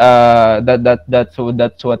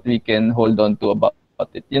that's what we can hold on to about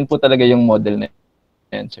it. Yun po talaga yung model na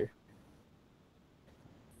yan, sir.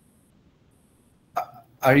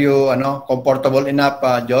 Are you comfortable enough,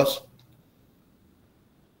 Josh?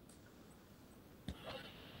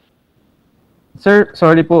 Sir,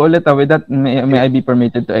 sorry po ulit. With that, may I be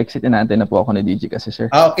permitted to exit? Inaantay na po ako ni DG kasi, sir.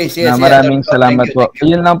 Okay, sige. Maraming salamat po.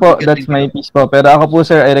 Yun lang po. That's my piece po. Pero ako po,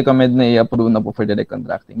 sir, I recommend na i-approve na po for direct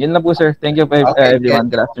contracting. Yun lang po, sir. Thank you everyone.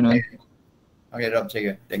 Good afternoon. Okay, Rob.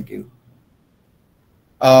 Sige. Thank you.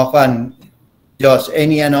 Juan, Josh,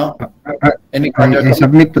 any I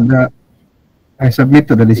submit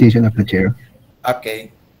to the decision of the chair. Okay.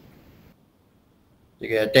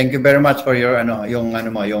 Sige, thank you very much for your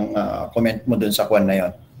comment mo dun sa kwan na yon.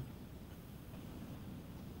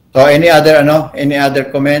 So any other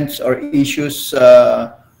comments or issues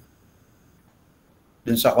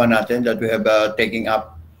dun sa kwan natin that we have taking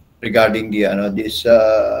up regarding the this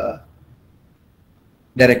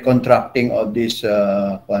direct contracting of this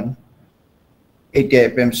kwan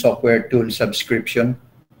ATFM software tool subscription?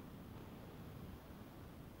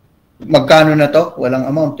 Magkano na to? Walang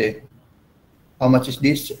amount eh. How much is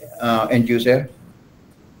this, end user?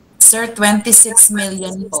 Sir, 26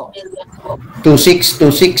 million po. 26?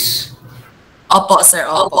 Opo, sir.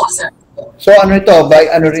 Opo, sir. So ano ito? By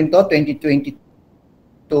ano rin to? 2022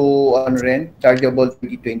 ano rin? Chargeable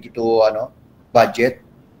 2022 budget?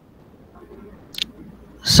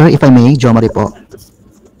 Sir, if I may, Jomari po.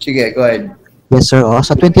 Sige, go ahead. Yes, sir.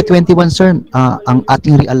 Sa 2021, sir, ang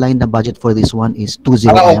ating realigned na budget for this one is 20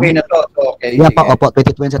 M. Okay na to. So, okay. Yeah, pa, opo,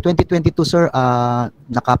 2020. Sa 2022, sir,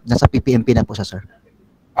 nasa PPMP na po siya, sir.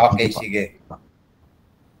 Okay, sige.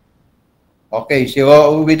 Okay,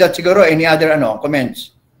 so with that siguro, any other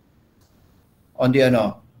comments on the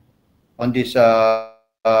on this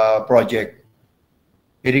project?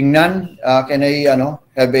 Hearing none, can I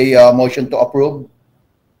have a motion to approve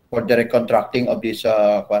for direct contracting of this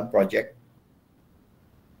project?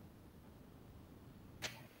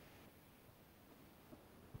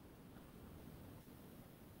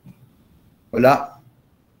 Wala.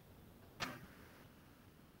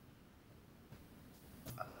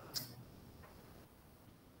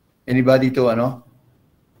 Anybody to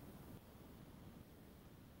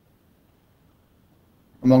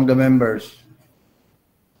among the members?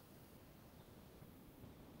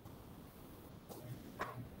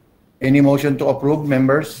 Any motion to approve,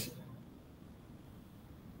 members?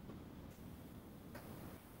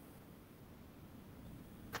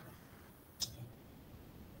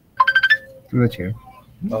 To the chair.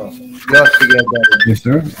 Oh, yes,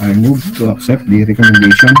 sir. I move to accept the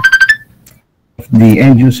recommendation of the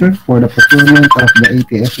end user for the procurement of the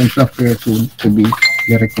ATS and software tool to be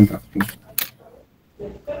direct contracting.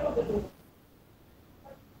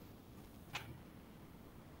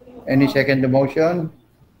 Any second the motion?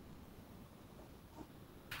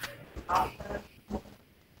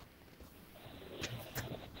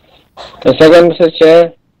 Second, Mr.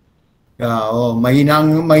 Chair.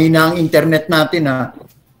 Mahinang internet natin ha.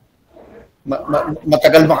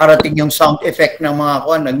 Matagal makarating yung sound effect ng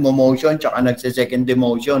mga nagmo-motion tsaka nagse-second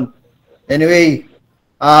demotion. Anyway,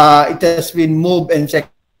 it has been moved and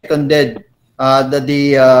seconded that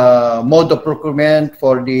the mode of procurement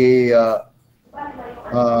for the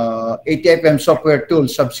ATFM software tool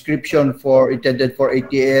subscription intended for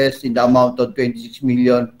ATS in the amount of 26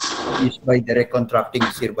 million is by direct contracting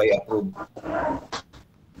is hereby approved.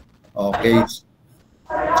 Okay.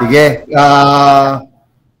 Sige.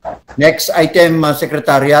 Next item,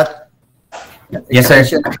 Secretariat. Yes, sir.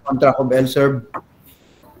 Contract of LSERB.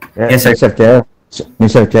 Yes, sir.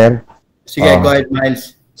 Mr. Chair. Sige, go ahead,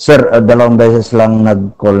 Miles. Sir, dalawang beses lang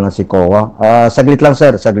nag-call na si COA. Saglit lang,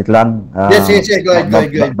 sir. Saglit lang. Yes. Go ahead.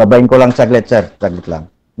 Babayin ko lang saglit, sir. Saglit lang.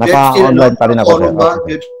 Naka-online pa rin ako, sir.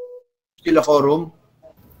 Still a quorum?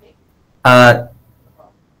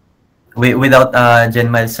 Without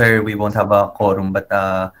Gen Miles, sir, we won't have a quorum, but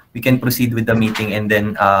we can proceed with the meeting and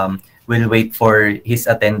then we'll wait for his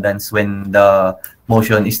attendance when the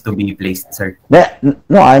motion is to be placed, sir.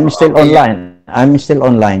 No, I'm still online. I'm still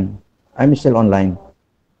online.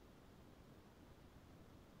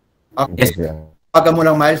 Okay. Tawagan mo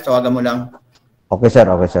lang, Miles. Tawagan mo lang. Okay, sir.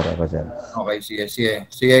 Okay, sir. Okay, sir. Okay, sige, sige.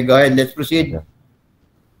 Sige, go ahead. Let's proceed. Okay.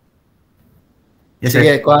 Yes,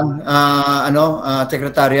 Sige, sir. Kwan,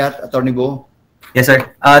 Secretariat, Attorney Go. Yes,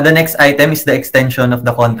 sir. The next item is the extension of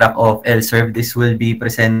the contract of LSERV. This will be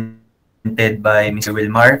presented by Mr.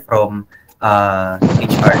 Wilmar from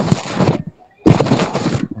HR.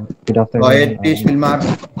 Good Go afternoon, ahead, please, Wilmar.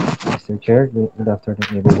 Mr. Chair. Good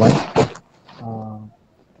afternoon, everyone.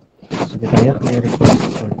 Secretariat, may I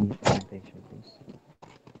request for the presentation, please?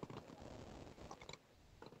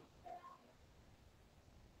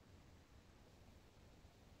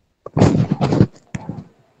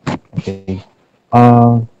 Okay.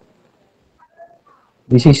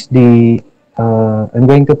 This is the, I'm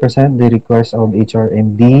going to present the request of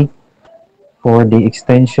HRMD for the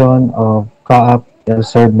extension of CAAP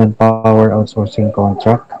LSERV manpower outsourcing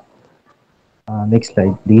contract. Next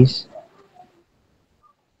slide, please.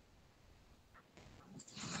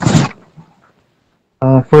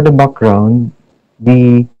 For the background,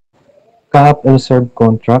 the CAAP LSERV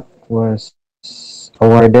contract was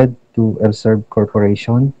awarded to LSERV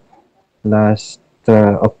Corporation last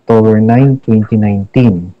October 9,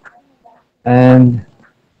 2019. And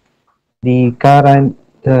the current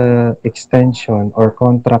extension or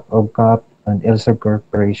contract of CAAP and LSERV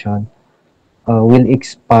Corporation will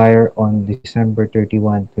expire on December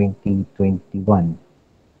 31, 2021.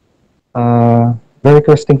 The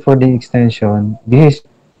requesting for the extension, this is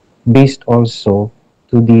based also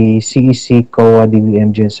to the CEC COA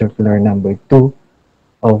DVMG Circular Number 2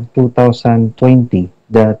 of 2020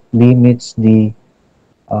 that limits the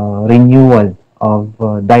renewal of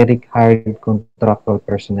direct hired contractual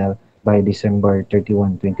personnel by December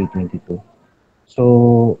 31, 2022.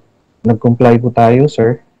 So, nag-comply po tayo,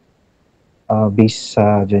 sir, based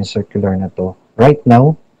sa Joint Circular na to. Right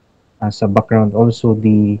now, as a background also,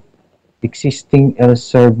 the existing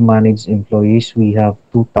LSERV managed employees, we have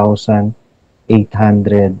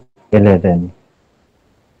 2,811.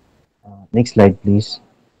 Next slide, please.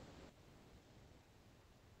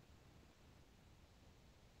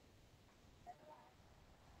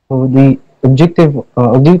 So the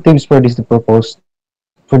objectives for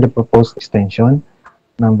the proposed extension.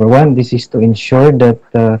 Number one, this is to ensure that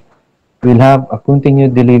we'll have a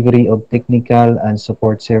continued delivery of technical and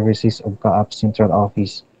support services of CAAP Central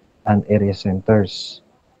Office and area centers.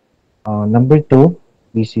 Number two,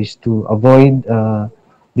 this is to avoid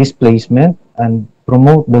displacement and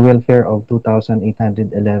promote the welfare of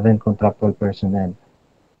 2,811 contractual personnel,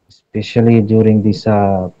 especially during this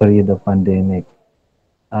period of pandemic.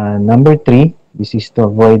 Number three, this is to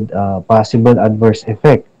avoid possible adverse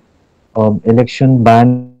effect of election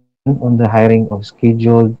ban on the hiring of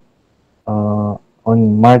scheduled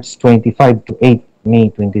on March 25 to 8 May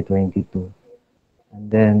 2022. And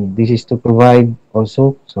then this is to provide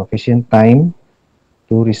also sufficient time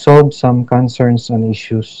to resolve some concerns and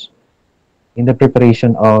issues in the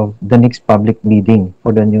preparation of the next public bidding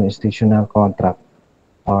for the new institutional contract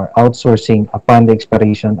or outsourcing upon the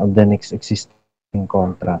expiration of the next existing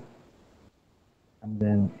contract. And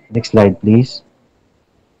then next slide, please.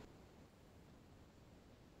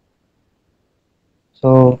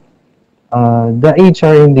 So the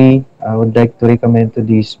HRMD would like to recommend to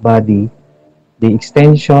this body the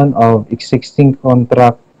extension of existing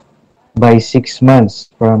contract by 6 months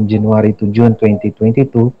from January to June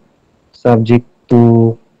 2022, subject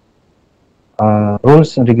to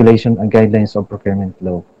rules and regulation and guidelines of procurement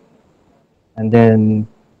law. And then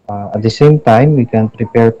at the same time, we can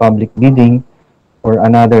prepare public bidding for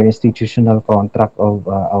another institutional contract of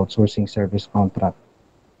outsourcing service contract.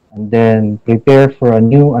 And then prepare for a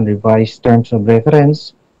new and revised terms of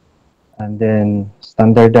reference, and then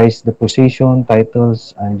standardize the position,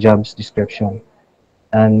 titles, and jobs description.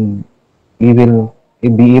 And we will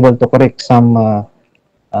be able to correct some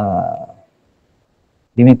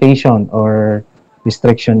limitation or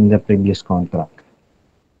restriction in the previous contract.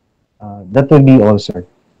 That will be all, sir.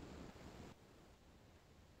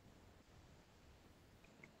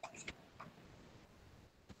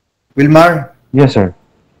 Wilmar? Yes, sir.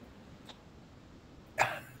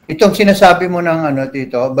 Itong sinasabi mo ng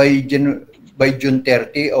dito, by June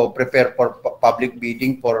 30 o prepare for public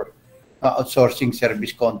bidding for outsourcing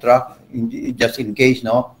service contract, just in case,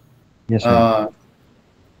 no? Yes, sir.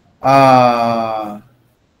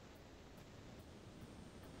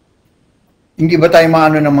 Hindi ba tayo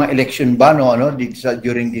maano ng mga election ba, no, dito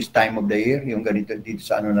during this time of the year, yung ganito dito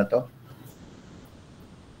sa na to?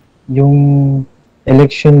 Yung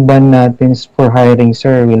election ban natin for hiring,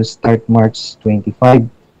 sir, will start March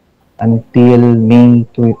 25 until May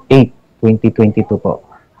 8, 2022 po.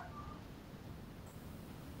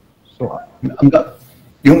 So,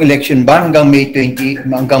 Yung election ba hanggang May 20,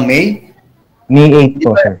 hanggang May? May 8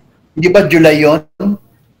 po, sir. Hindi ba July yon?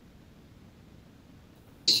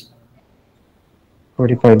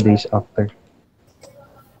 45 days after.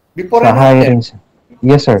 Before Sa and after? hiring, sir.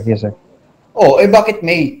 Yes, sir. Yes, sir. Oh, eh bakit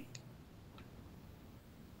May?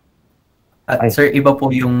 Sir, iba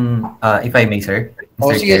po yung, if I may, sir.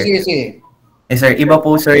 Oh, Mr. sige, Chair. sige, sige. Eh, sir, iba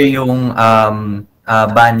po, sir, yung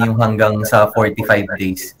ban yung hanggang sa 45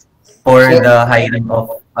 days for So, the hiring of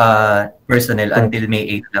personnel until May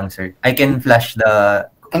 8 lang, sir. I can flash the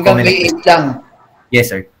hanggang May 8 lang. Yes,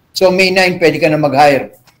 sir. So May 9 pwede ka na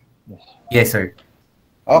mag-hire. Yes, sir.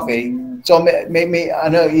 Okay. So may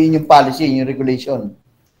ano, yun yung policy, yung regulation.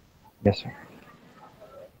 Yes, sir.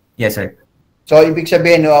 Yes, sir. So ibig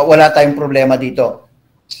sabihin wala tayong problema dito.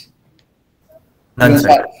 None,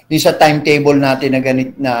 sir. Yung sa timetable natin na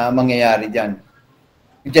ganit na mangyayari diyan.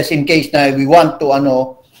 Just in case na we want to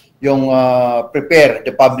yung prepare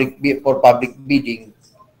the for public bidding,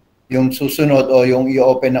 yung susunod o yung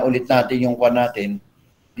i-open na ulit natin yung kwan natin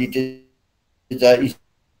dito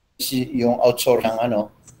yung outsource ng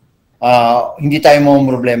hindi tayo mo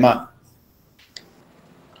problema.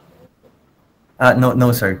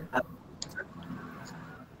 No, sir.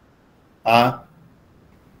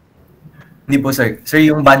 Hindi po, sir. Sir,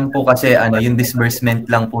 yung ban po kasi yung disbursement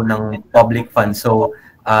lang po ng public funds. So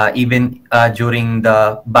even during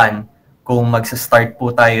the ban, kung magsa-start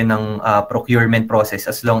po tayo ng procurement process,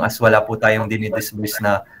 as long as wala po tayong dinidisburse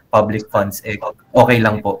na public funds, okay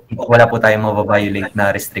lang po. Wala po tayong mababiolate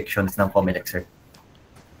na restrictions ng COMELEC, sir.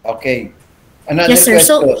 Okay. Another Yes, sir.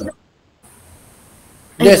 question.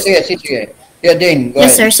 Yes. Yeah, Dane, go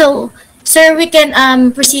Yes, ahead. sir. So, sir, we can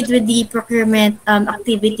proceed with the procurement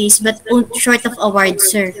activities, but short of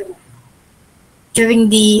awards, sir,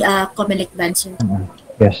 during the COMELEC ban, sir.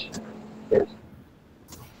 Yes.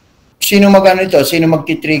 Sino magano nito? Sino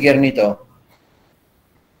magti-trigger nito?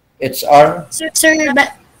 HR?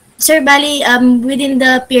 Sir, bali, within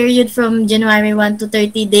the period from January 1 to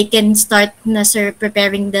 30, they can start na, sir,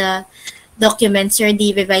 preparing the documents, sir,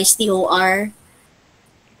 the revised TOR.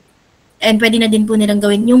 And pwede na din po nilang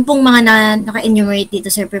gawin. Yung pong mga naka-enumerate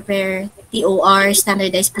dito, sir, prepare TOR,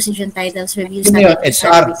 standardized position titles, review standardized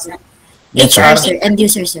salaries. HR, sir, end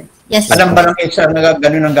user, sir. Yes, sir. Alam ba ng HR na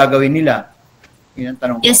ganun ang gagawin nila? Yun ang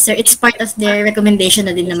tanong ko. Yes, sir. It's part of their recommendation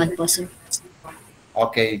na din naman po, sir.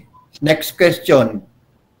 Okay. Next question.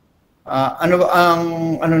 Ano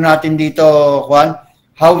ang natin dito, Juan?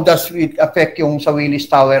 How does it affect yung sa Willis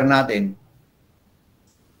Tower natin?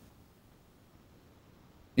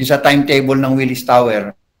 Yung sa timetable ng Willis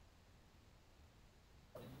Tower.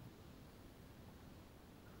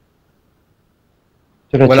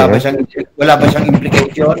 Wala ba siyang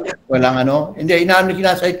implication? Walang Hindi,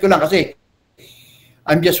 kinasahit ko lang kasi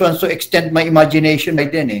I'm just want to extend my imagination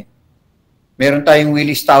right then Meron tayong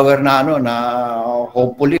Willis Tower na na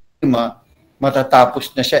hopefully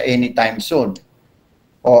matatapos na siya anytime soon.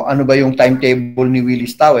 O ano ba yung timetable ni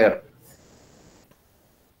Willis Tower?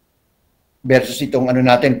 Versus itong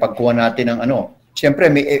natin, pagkuha natin ng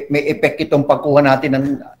Siyempre, may effect itong pagkuha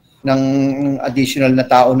natin ng additional na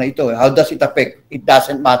tao na ito. How does it affect? It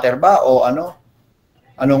doesn't matter ba? O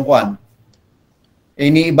anong kwan?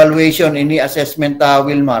 Any evaluation, any assessment,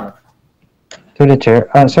 Wilmar? To the chair.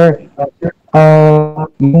 Sir,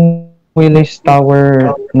 yung Willis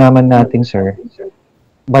Tower naman natin, sir,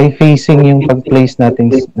 by facing yung pag-place natin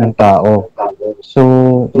ng tao. So,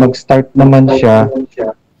 mag-start naman siya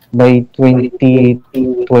by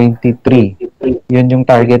 2023. Yun yung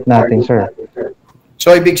target natin, sir.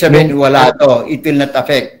 So, ibig sabihin, wala to. It will not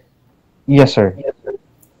affect? Yes, sir.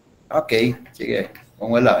 Okay. Sige.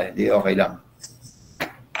 Kung wala, di okay lang.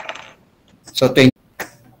 So,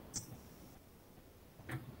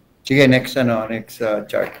 sige, next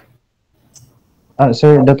chart.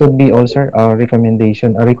 Sir, that would be all, sir.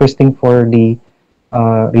 Recommendation, requesting for the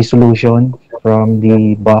resolution from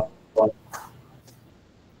the BAC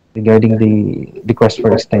regarding the request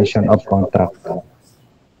for extension of contract.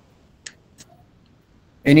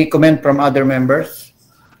 Any comment from other members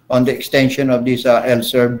on the extension of this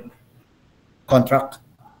LSERB contract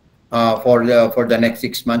for the next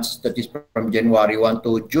 6 months, that is from January 1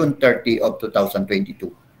 to June 30 of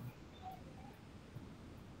 2022?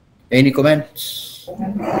 Any comments?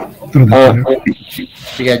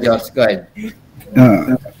 Sige, Josh, go ahead.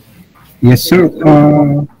 Yes, sir.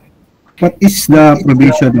 What is the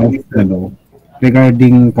provision of the law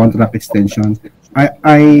regarding contract extension?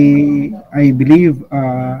 I believe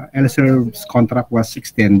LSERB's contract was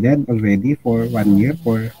extended already for 1 year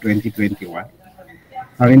for 2021.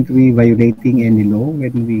 Aren't we violating any law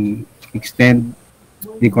when we extend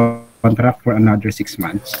the contract contract for another 6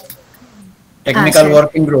 months. Technical sir.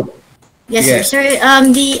 working group. Yes, Sige. sir.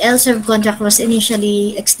 Sir, the LSERV contract was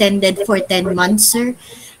initially extended for 10 months, sir.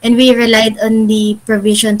 And we relied on the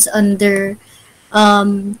provisions under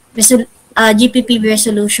GPP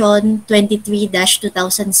Resolution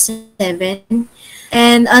 23-2007.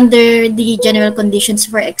 And under the general conditions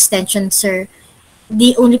for extension, sir,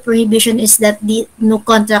 the only prohibition is that the no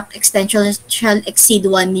contract extension shall exceed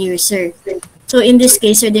 1 year, sir. So in this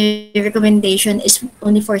case, sir, the recommendation is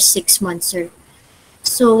only for 6 months, sir.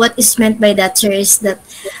 So what is meant by that, sir, is that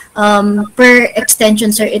per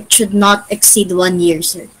extension, sir, it should not exceed 1 year,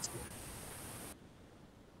 sir.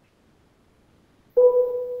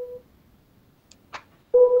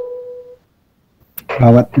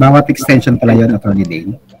 Bawat extension pala yun, Attorney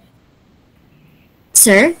Dane.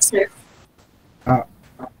 Sir?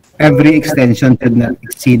 Every extension should not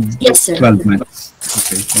exceed Yes, sir. 12 months.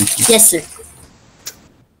 Okay, thank you. Yes, sir.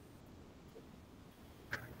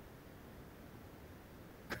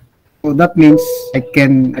 So that means I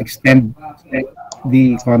can extend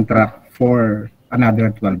the contract for another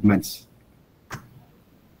 12 months.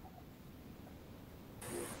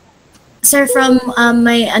 Sir, from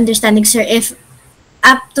my understanding, sir, if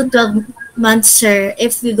up to 12 months, sir,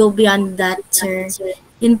 if we go beyond that, sir,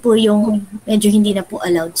 yun po yung medyo hindi na po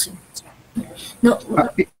allowed, sir. No,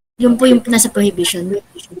 yun po yung nasa prohibition.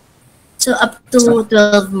 So up to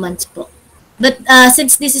 12 months po. But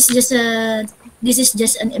since this is just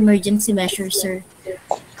an emergency measure, sir.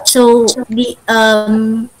 So the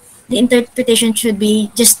interpretation should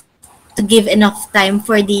be just to give enough time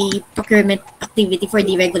for the procurement activity for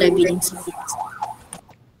the regular bidding, sir.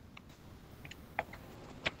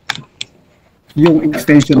 Yung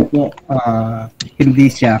extension po, hindi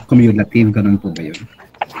siya cumulative, ganun po ba yun?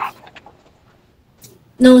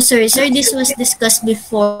 No, sir. Sir, this was discussed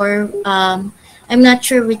before. I'm not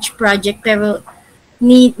sure which project, pero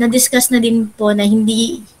na-discuss na din po na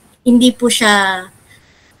hindi po siya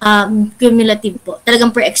cumulative po.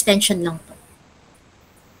 Talagang per extension lang po.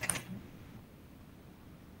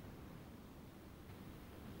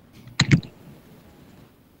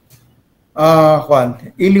 Juan,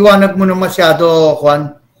 iliwanag mo na masyado,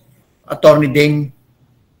 Juan, Attorney Ding.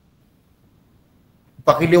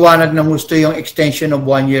 Pakiliwanag na gusto yung extension of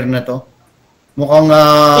 1 year na to. Mukhang,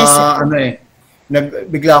 yes,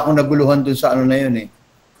 bigla akong naguluhan dun sa ano na yun eh.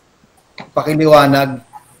 Pakiliwanag.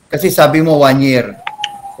 Kasi sabi mo 1 year.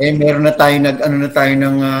 Eh, meron na tayo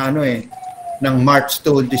ng March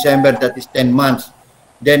to December, that is 10 months.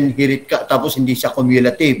 Then, hirit ka, tapos hindi siya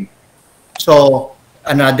cumulative. So,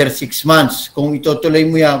 another 6 months. Kung itutuloy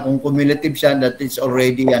mo yan, kung cumulative siya, that is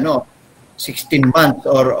already 16 months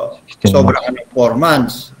or sobra 4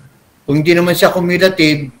 months. Kung hindi naman siya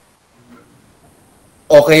cumulative,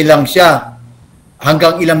 okay lang siya.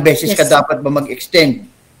 Hanggang ilang beses ka dapat ba mag-extend?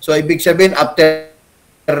 So, ibig sabihin, after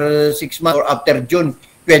 6 months or after June,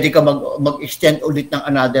 pwede ka mag-extend ulit ng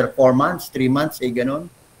another 4 months, 3 months, ganon.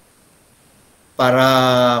 Para,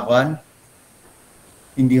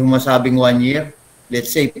 hindi mo masabing 1 year.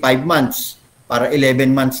 Let's say 5 months, para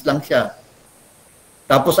 11 months lang siya.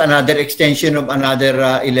 Tapos another extension of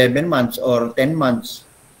another 11 months or 10 months.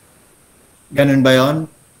 Ganun ba yon?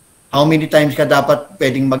 How many times ka dapat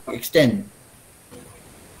pwedeng mag-extend?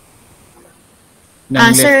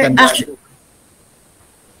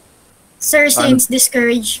 Sir, since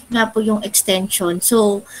discourage nga po yung extension,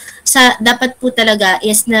 so dapat po talaga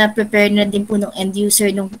is na prepare na din po ng end user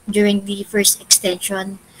during the first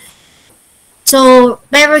extension. So,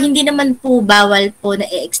 pero hindi naman po bawal po na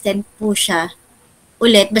i-extend po siya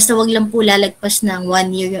ulit. Basta wag lang po lalagpas ng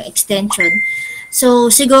 1 year yung extension. So,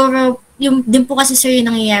 siguro, yung din po kasi sir yung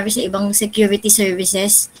nangyayari sa ibang security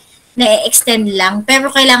services na i-extend lang. Pero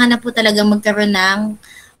kailangan na po talagang magkaroon ng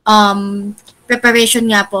preparation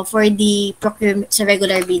nga po for the procurement sa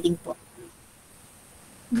regular bidding po.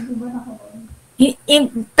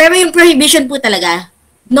 Pero yung prohibition po talaga,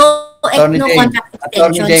 no contract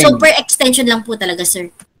extension. So, per extension lang po talaga, sir.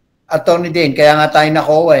 Attorney Dane, kaya nga tayo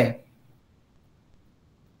nakuha eh.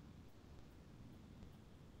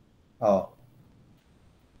 Oh.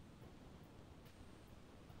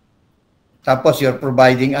 Tapos you're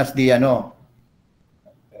providing us the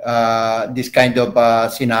this kind of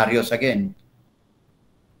scenarios again.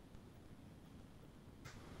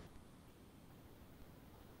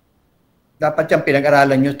 Dapat yung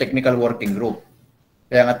pinag-aralan nyo technical working group.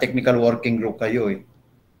 Kaya nga technical working group kayo eh.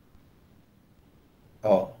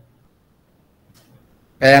 Oh.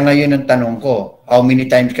 Kaya ngayon ang tanong ko, how many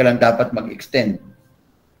times ka lang dapat mag-extend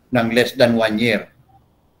ng less than 1 year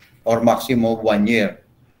or maximum 1 year?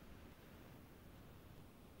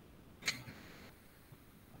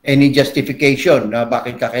 any justification na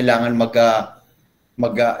bakit ka kailangan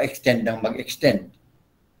mag-extend ng mag-extend?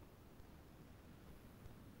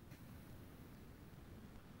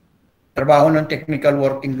 Trabaho ng technical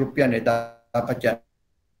working group yan, dapat yan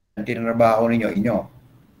tinrabaho ninyo.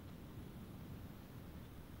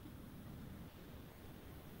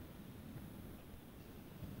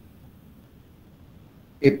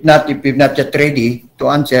 If we're not yet ready to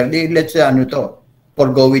answer, let's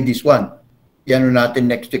forgo with this one. Yan natin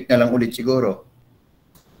next week na lang ulit siguro.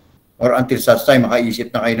 Or until such time,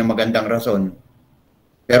 makaisip na kayo ng magandang rason.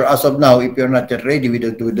 Pero as of now, if you're not yet ready with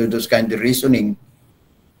those kind of reasoning,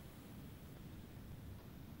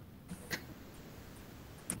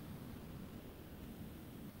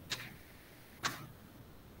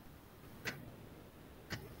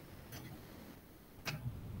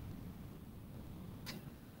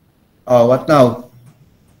 what now?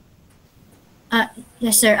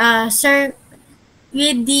 Yes, sir. Sir,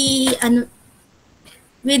 with the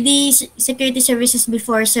security services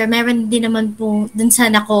before, sir, meron din naman po dun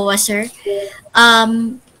sa NACOA, sir.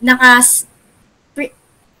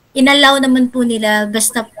 Inallow naman po nila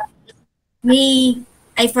basta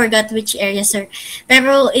I forgot which area, sir.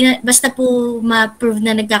 Pero basta po ma-prove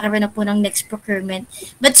na nagkakaroon na po ng next procurement.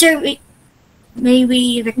 But sir, may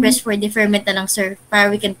we request for deferment na lang, sir, para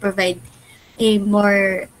we can provide a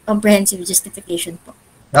more comprehensive justification po.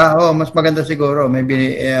 Mas maganda siguro.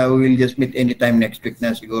 Maybe we will just meet anytime next week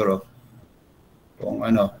na siguro. Kung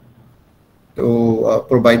to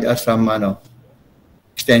provide us some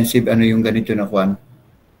extensive yung ganito na kwan.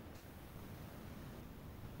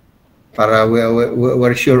 Para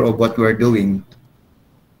we're sure of what we're doing.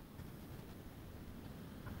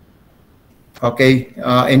 Okay.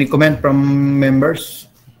 Any comment from members?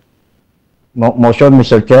 Motion,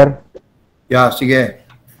 Mr. Chair. Yeah, sige.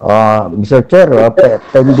 Mr. Chair,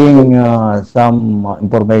 pending some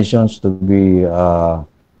informations to be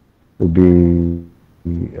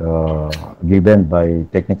given by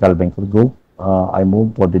Technical Banking Group, I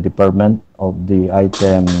move for the deferment of the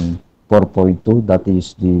item 4.2, that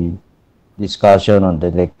is the discussion on the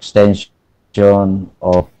extension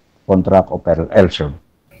of contract of ELSER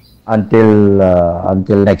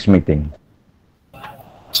until next meeting.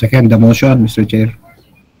 Second the motion, Mr. Chair.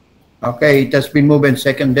 Okay, it has been moved and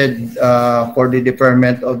seconded for the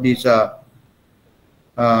deferment of this the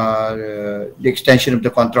extension of the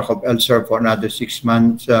contract of ELSER for another 6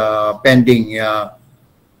 months, pending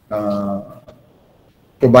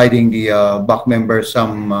providing the BAC members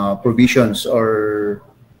some provisions or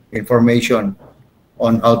information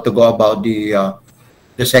on how to go about the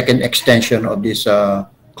second extension of this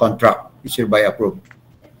contract is hereby approved.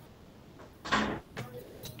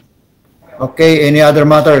 Okay, any other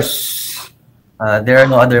matters? There are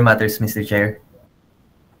no other matters, Mr. Chair.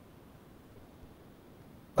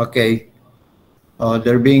 Okay.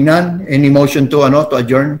 There being none, any motion to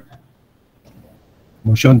adjourn?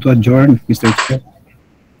 Motion to adjourn, Mr. Chair.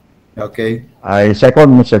 Okay. I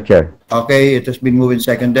second, Mr. Chair. Okay, it has been moved and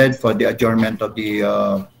seconded for the adjournment of the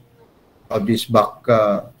of this BAC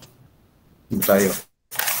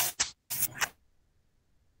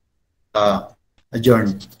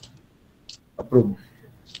adjourn. Approved.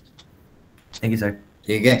 Thank you, sir.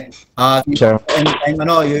 Sige. Sir. Anytime,